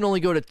 and this can only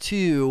go to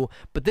 2,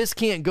 but this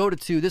can't go to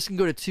 2, this can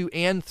go to 2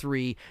 and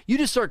 3. You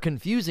just start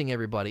confusing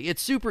everybody.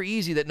 It's super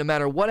easy that no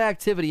matter what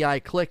activity I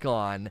click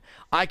on,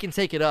 I can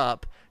take it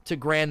up to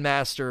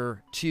Grandmaster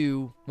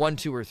 2, 1,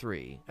 2, or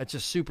 3. It's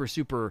just super,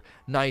 super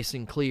nice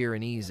and clear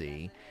and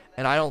easy.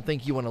 And I don't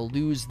think you want to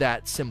lose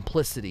that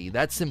simplicity.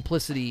 That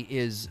simplicity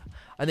is,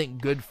 I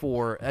think,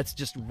 that's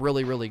just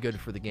really, really good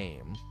for the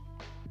game.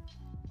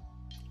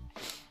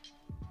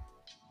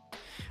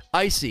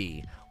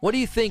 Icy, what do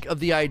you think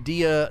of the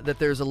idea that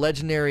there's a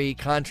Legendary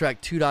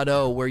Contract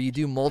 2.0 where you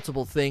do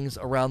multiple things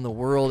around the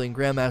world in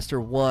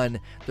Grandmaster 1,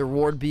 the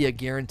reward be a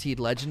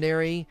guaranteed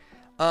Legendary?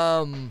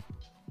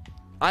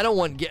 I don't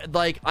want,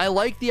 I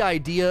like the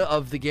idea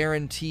of the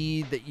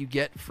guarantee that you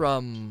get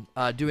from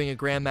doing a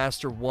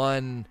Grandmaster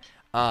 1.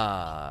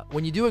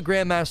 When you do a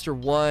Grandmaster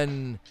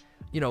 1,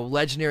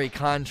 Legendary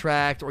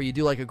Contract, or you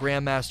do like a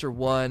Grandmaster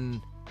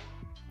 1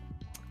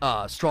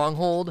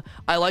 Stronghold,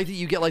 I like that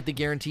you get like the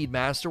guaranteed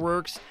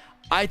Masterworks.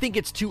 I think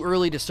it's too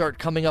early to start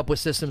coming up with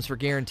systems for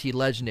guaranteed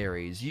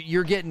legendaries.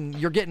 You're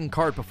getting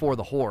cart before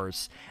the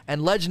horse,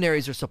 and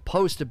legendaries are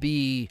supposed to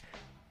be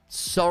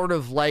sort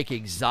of like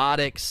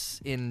exotics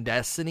in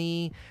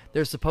Destiny.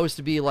 They're supposed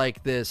to be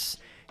like this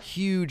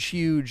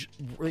huge,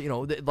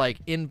 like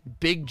in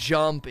big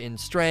jump in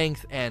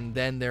strength, and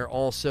then they're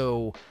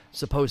also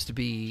supposed to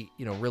be,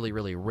 really,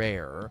 really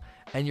rare.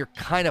 And you're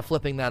kind of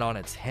flipping that on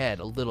its head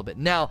a little bit.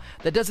 Now,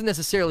 that doesn't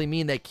necessarily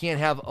mean they can't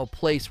have a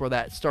place where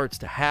that starts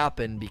to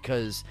happen,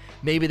 because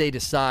maybe they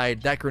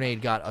decide that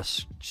grenade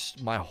got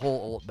my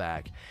whole ult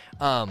back.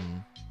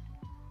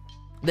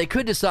 They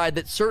could decide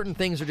that certain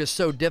things are just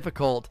so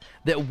difficult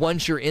that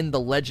once you're in the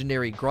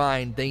legendary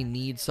grind, they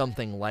need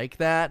something like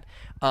that.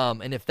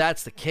 And if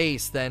that's the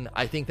case, then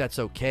I think that's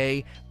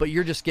okay. But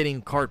you're just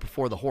getting cart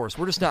before the horse.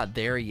 We're just not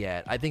there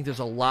yet. I think there's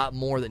a lot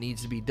more that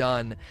needs to be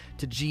done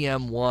to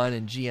GM1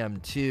 and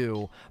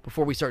GM2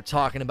 before we start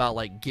talking about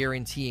like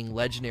guaranteeing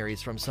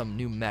legendaries from some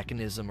new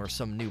mechanism or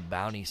some new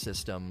bounty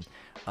system.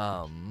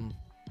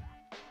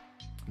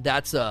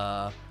 That's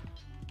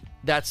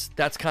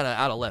kind of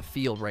out of left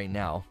field right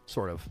now,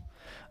 sort of.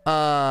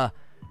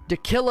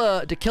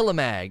 Dakilla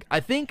Mag. I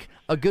think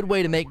a good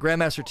way to make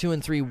Grandmaster 2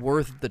 and 3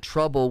 worth the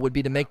trouble would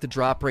be to make the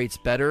drop rates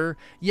better.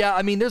 Yeah,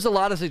 I mean, there's a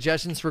lot of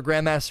suggestions for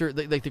Grandmaster,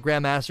 like the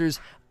Grandmasters.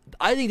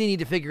 I think they need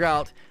to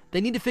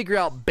figure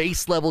out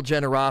base level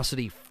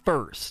generosity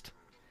first.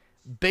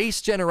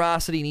 Base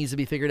generosity needs to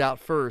be figured out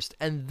first,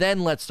 and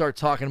then let's start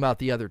talking about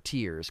the other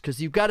tiers, because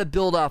you've got to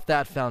build off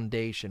that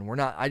foundation.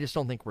 I just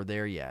don't think we're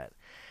there yet.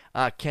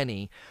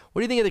 Kenny,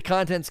 what do you think of the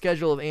content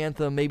schedule of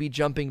Anthem, maybe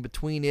jumping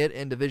between it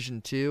and Division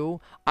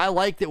 2? I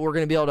like that we're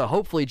going to be able to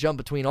hopefully jump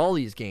between all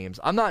these games.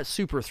 I'm not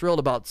super thrilled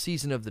about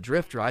Season of the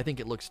Drifter. I think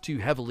it looks too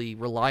heavily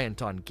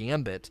reliant on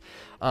Gambit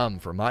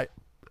for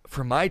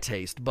my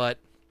taste, but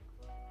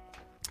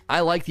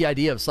I like the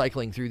idea of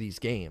cycling through these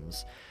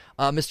games.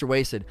 Mr.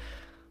 Wasted,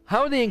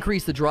 how would they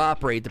increase the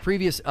drop rate? The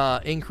previous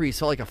increase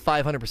felt like a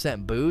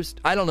 500% boost.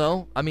 I don't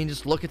know. I mean,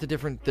 just look at the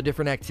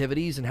different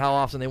activities and how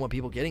often they want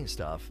people getting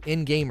stuff.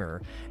 In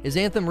Gamer, is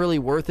Anthem really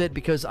worth it?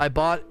 Because I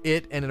bought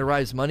it and it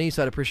arrives money,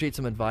 so I'd appreciate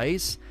some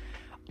advice.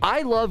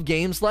 I love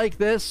games like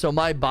this, so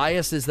my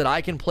bias is that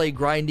I can play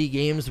grindy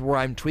games where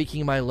I'm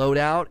tweaking my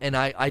loadout, and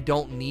I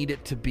don't need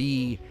it to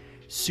be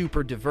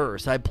super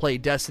diverse. I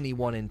played Destiny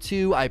 1 and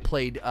 2, I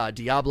played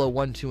Diablo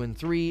 1, 2, and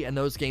 3, and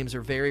those games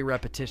are very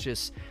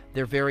repetitious.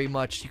 They're very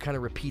much, you kind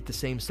of repeat the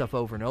same stuff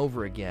over and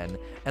over again,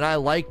 and I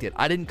liked it.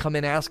 I didn't come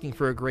in asking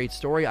for a great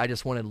story, I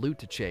just wanted loot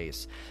to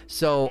chase.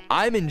 So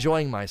I'm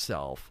enjoying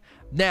myself.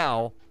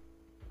 Now,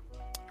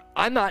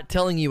 I'm not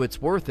telling you it's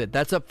worth it.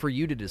 That's up for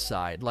you to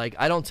decide. Like,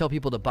 I don't tell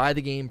people to buy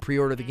the game,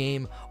 pre-order the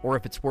game, or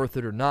if it's worth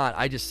it or not.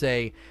 I just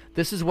say,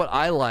 this is what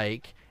I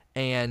like,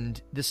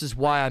 and this is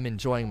why I'm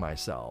enjoying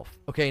myself.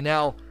 Okay,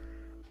 now,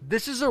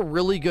 This is a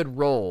really good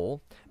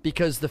roll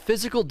because the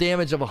physical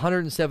damage of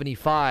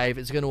 175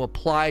 is going to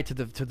apply to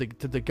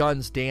the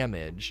gun's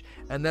damage,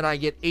 and then I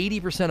get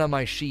 80% on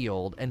my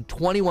shield and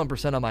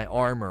 21% on my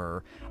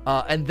armor,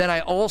 and then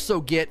I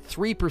also get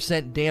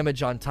 3%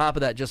 damage on top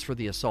of that just for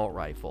the assault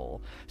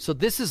rifle. So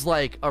this is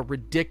like a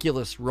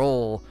ridiculous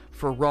roll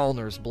for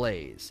Rallner's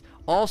Blaze.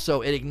 Also,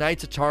 it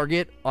ignites a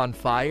target on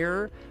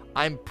fire.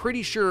 I'm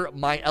pretty sure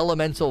my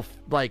elemental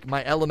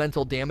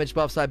damage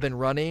buffs I've been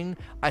running,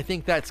 I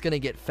think that's going to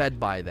get fed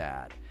by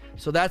that.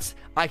 So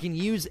I can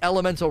use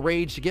Elemental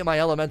Rage to get my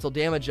elemental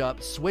damage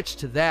up, switch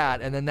to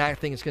that, and then that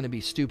thing is going to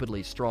be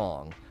stupidly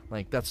strong.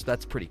 Like,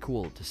 that's pretty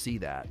cool to see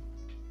that.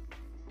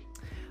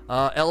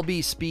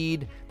 LB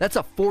speed, that's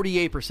a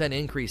 48%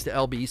 increase to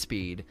LB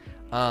speed.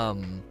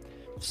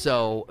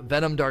 So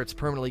Venom Darts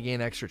permanently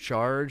gain extra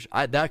charge.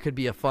 That could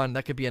be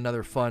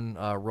another fun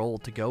roll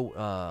to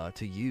go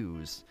to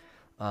use.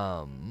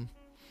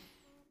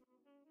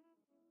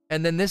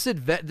 And then this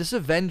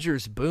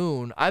Avenger's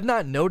Boon, I've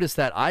not noticed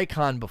that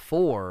icon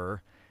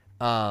before.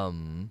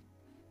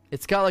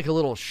 It's got like a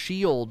little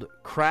shield,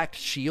 cracked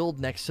shield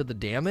next to the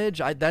damage.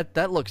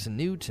 That looks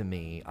new to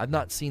me. I've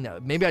not seen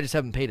that. Maybe I just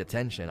haven't paid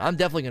attention. I'm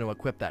definitely going to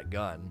equip that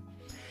gun.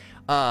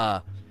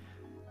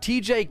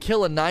 TJ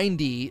Killa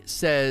 90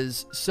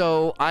 says,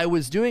 so I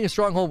was doing a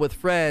stronghold with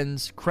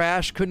friends,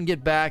 Crash, couldn't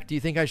get back. Do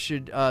you think they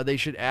should add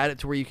it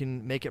to where you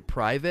can make it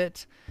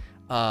private?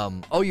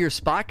 Oh, your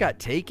spot got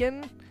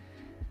taken?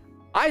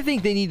 I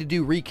think they need to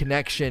do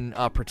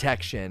reconnection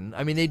protection.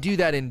 I mean, they do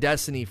that in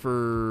Destiny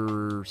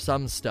for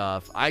some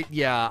stuff.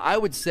 I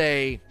would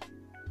say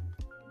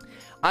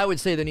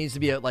there needs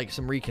to be like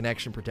some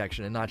reconnection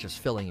protection and not just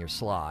filling your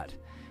slot.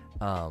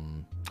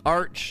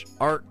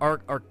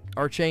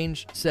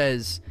 Archange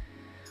says,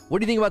 what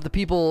do you think about the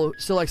people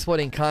still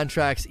exploiting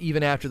contracts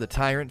even after the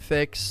Tyrant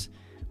fix?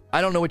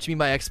 I don't know what you mean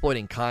by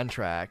exploiting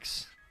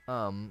contracts.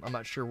 I'm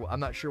not sure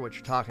what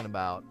you're talking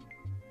about.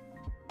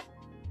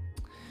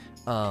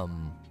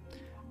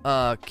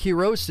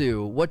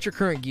 Kirosu, what's your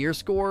current gear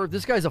score?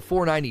 This guy's a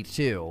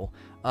 492.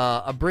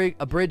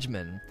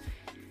 Abridgman.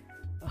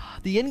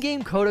 The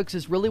in-game codex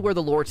is really where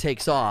the lore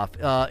takes off.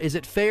 Is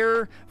it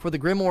fair for the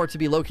Grimoire to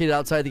be located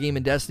outside the game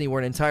in Destiny where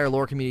an entire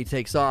lore community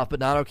takes off, but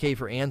not okay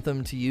for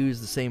Anthem to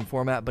use the same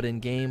format but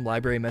in-game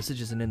library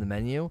messages and in the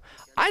menu?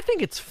 I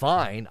think it's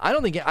fine. I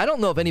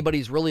don't know if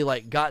anybody's really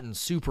like gotten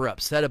super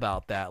upset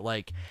about that.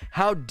 Like,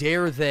 how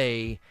dare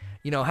they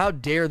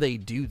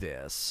do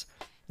this?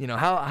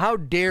 How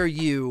dare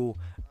you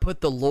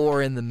put the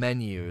lore in the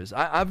menus?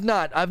 I've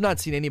not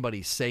seen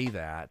anybody say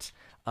that.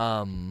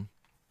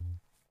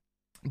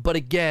 But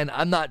again,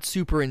 I'm not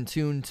super in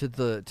tune to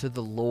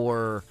the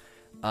lore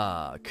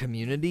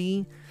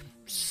community,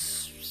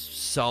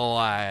 so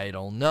I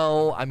don't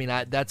know. I mean,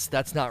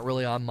 that's not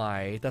really on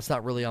my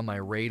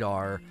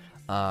radar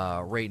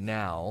right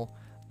now.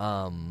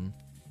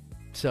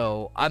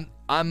 So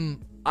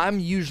I'm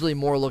usually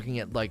more looking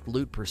at like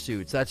loot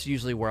pursuits. That's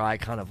usually where I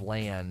kind of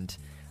land,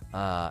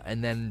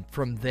 and then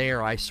from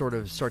there I sort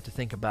of start to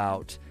think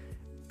about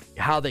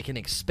how they can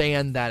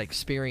expand that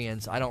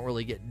experience. I don't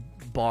really get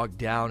bogged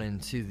down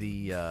into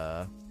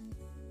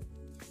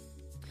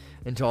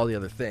all the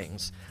other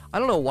things. I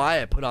don't know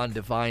why I put on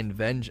Divine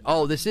Vengeance.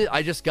 Oh,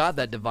 I just got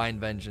that Divine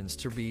Vengeance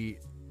to be...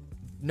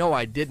 No,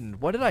 I didn't.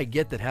 What did I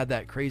get that had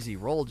that crazy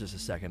roll just a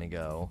second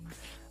ago?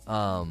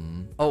 Oh,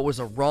 it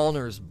was a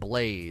Rallner's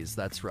Blaze.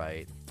 That's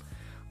right.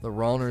 The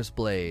Rallner's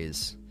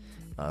Blaze.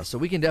 So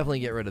we can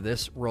definitely get rid of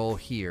this roll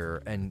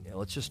here, and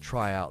let's just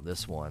try out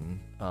this one.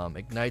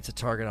 Ignites a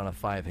target on a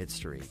 5-hit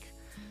streak.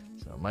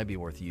 So it might be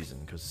worth using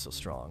because it's so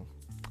strong.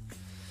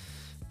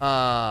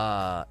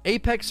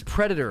 Apex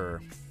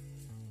Predator.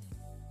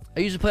 I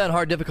usually play on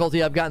hard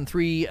difficulty. I've gotten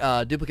 3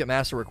 duplicate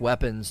Masterwork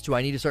weapons. Do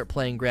I need to start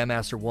playing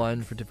Grandmaster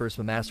 1 for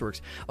Diversity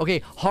Masterworks?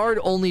 Okay, hard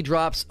only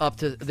drops up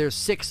to... There's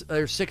 6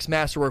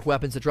 Masterwork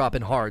weapons that drop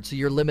in hard, so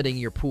you're limiting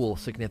your pool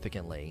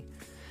significantly.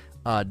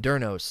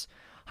 Durnos.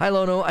 Hi,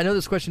 Lono. I know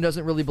this question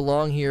doesn't really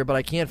belong here, but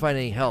I can't find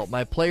any help.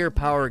 My player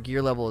power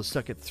gear level is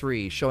stuck at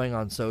 3, showing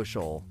on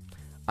social.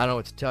 I don't know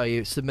what to tell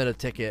you. Submit a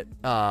ticket.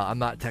 I'm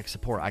not tech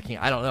support. I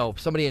don't know.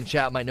 Somebody in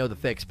chat might know the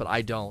fix, but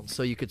I don't.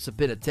 So you could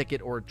submit a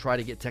ticket or try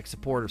to get tech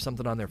support or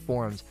something on their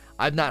forums.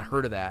 I've not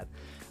heard of that.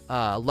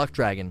 Luck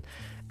Dragon.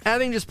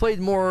 Having just played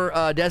more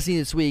Destiny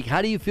this week,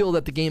 how do you feel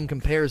that the game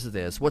compares to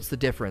this? What's the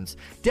difference?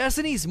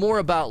 Destiny's more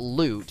about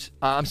loot.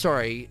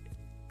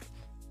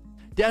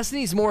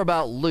 Destiny's more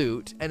about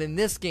loot, and in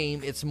this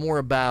game, it's more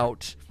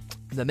about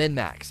the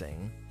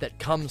min-maxing that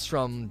comes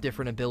from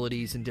different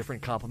abilities and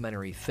different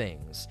complementary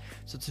things.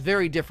 So it's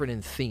very different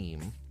in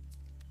theme.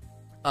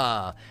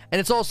 And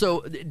it's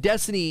also,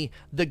 Destiny,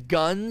 the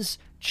guns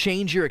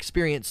change your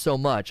experience so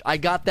much. I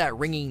got that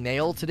ringing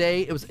nail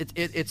today.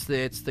 It's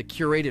the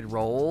curated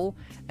roll,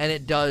 and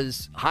it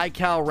does high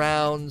cal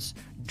rounds,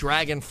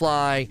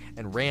 Dragonfly,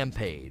 and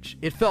Rampage.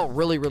 It felt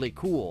really, really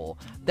cool.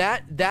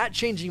 That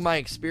changing my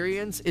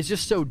experience is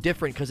just so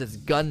different because it's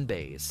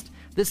gun-based.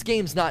 This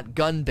game's not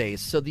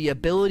gun-based, so the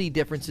ability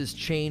differences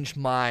change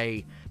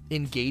my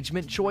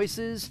engagement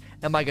choices.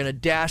 Am I going to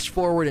dash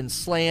forward and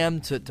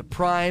slam to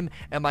prime?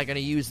 Am I going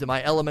to use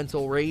my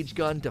elemental rage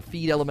gun to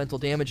feed elemental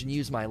damage and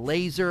use my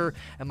laser?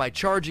 Am I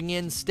charging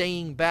in,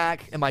 staying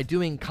back? Am I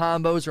doing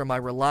combos, or am I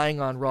relying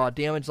on raw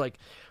damage? Like,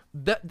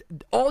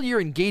 all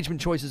your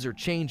engagement choices are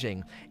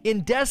changing.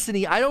 In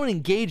Destiny, I don't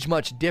engage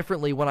much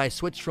differently when I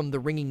switch from the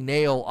ringing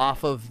nail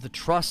off of the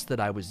trust that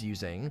I was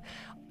using.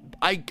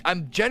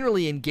 I'm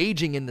generally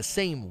engaging in the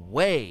same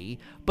way,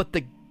 but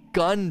the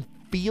gun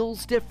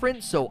feels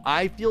different, so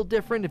I feel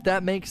different, if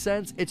that makes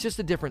sense. It's just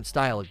a different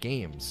style of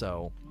game.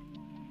 So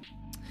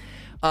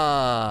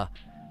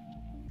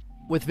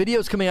with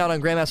videos coming out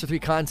on Grandmaster 3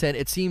 content,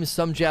 it seems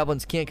some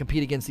javelins can't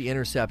compete against the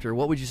Interceptor.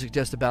 What would you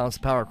suggest to balance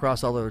the power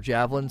across all other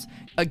javelins?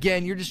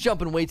 Again, you're just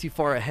jumping way too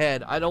far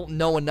ahead. I don't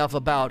know enough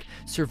about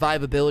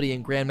survivability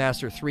in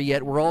Grandmaster 3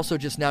 yet. We're also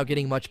just now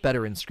getting much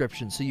better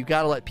Inscription, so you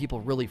got to let people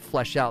really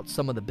flesh out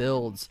some of the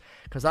builds,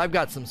 because I've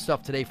got some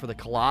stuff today for the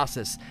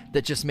Colossus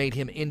that just made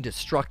him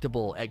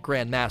indestructible at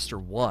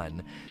Grandmaster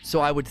 1.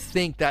 So I would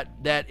think that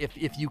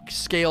if you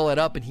scale it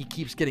up and he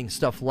keeps getting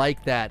stuff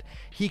like that,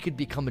 he could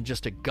become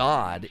just a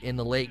god in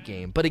the late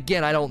game. But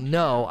again, I don't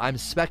know. I'm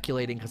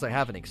speculating because I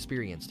haven't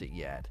experienced it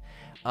yet.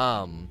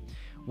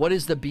 What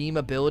is the beam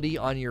ability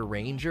on your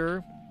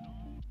Ranger?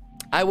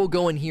 I will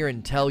go in here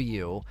and tell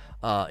you,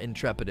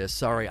 Intrepidus.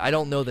 Sorry, I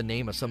don't know the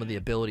name of some of the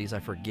abilities. I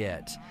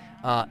forget.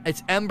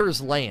 It's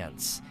Ember's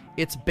Lance.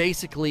 It's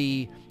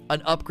basically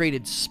an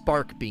upgraded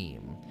spark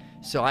beam.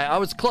 So I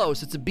was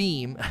close. It's a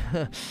beam.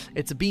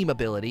 It's a beam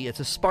ability.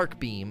 It's a spark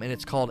beam, and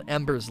it's called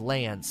Ember's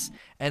Lance.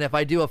 And if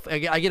I do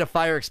I get a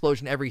fire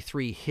explosion every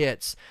 3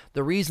 hits.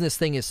 The reason this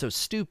thing is so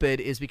stupid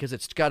is because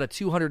it's got a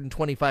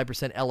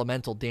 225%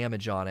 elemental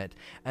damage on it.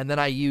 And then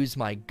I use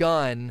my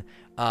gun.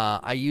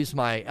 I use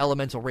my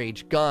elemental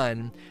rage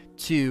gun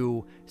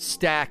to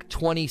stack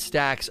 20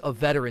 stacks of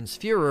Veteran's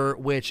Furor,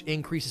 which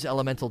increases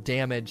elemental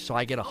damage. So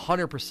I get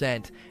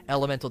 100%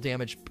 elemental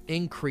damage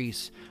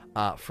increase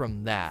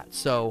from that.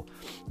 So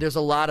there's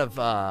a lot of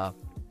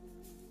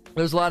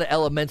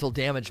elemental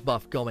damage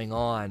buff going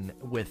on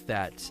with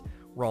that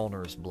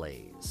Rallner's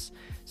Blaze.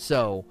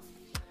 So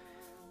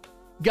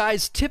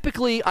guys,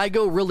 typically I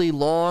go really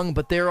long,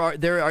 but there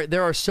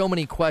are so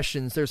many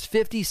questions. There's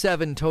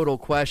 57 total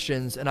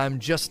questions, and I'm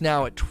just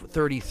now at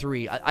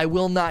 33. I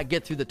will not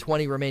get through the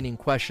 20 remaining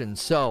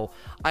questions, so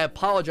I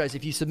apologize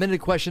if you submitted a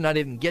question I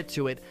didn't get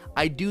to it.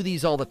 I do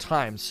these all the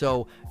time,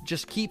 so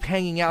just keep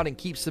hanging out and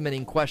keep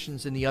submitting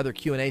questions in the other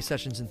Q&A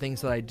sessions and things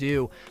that I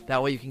do.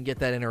 That way you can get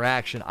that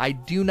interaction. I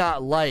do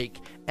not like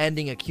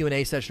ending a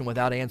Q&A session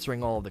without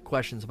answering all of the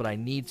questions, but I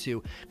need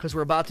to, because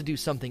we're about to do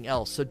something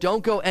else. So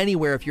don't go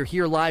anywhere. If you're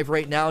here live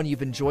right now and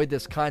you've enjoyed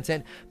this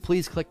content,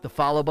 please click the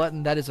follow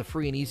button. That is a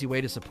free and easy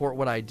way to support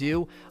what I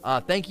do.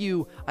 Thank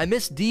you. I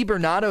missed D.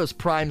 Bernato's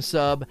Prime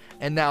sub,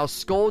 and now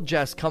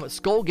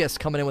Skullguest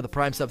coming in with a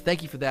Prime sub.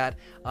 Thank you for that.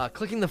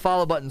 Clicking the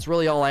follow button is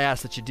really all I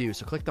ask that you do.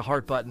 So click the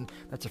heart button.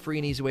 That's a free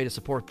and easy way to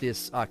support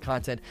this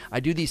content.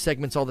 I do these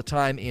segments all the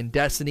time in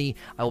Destiny.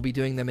 I will be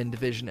doing them in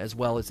Division as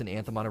well as in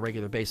Anthem on a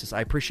regular basis.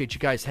 I appreciate you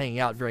guys hanging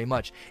out very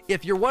much.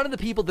 If you're one of the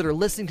people that are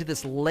listening to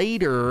this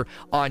later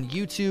on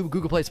YouTube,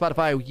 Google Play,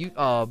 Spotify,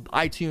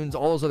 iTunes,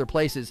 all those other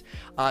places,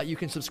 you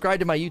can subscribe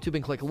to my YouTube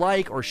and click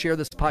like or share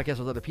this podcast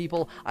with other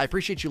people. I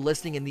appreciate you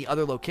listening in the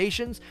other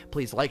locations.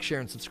 Please like, share,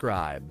 and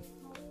subscribe.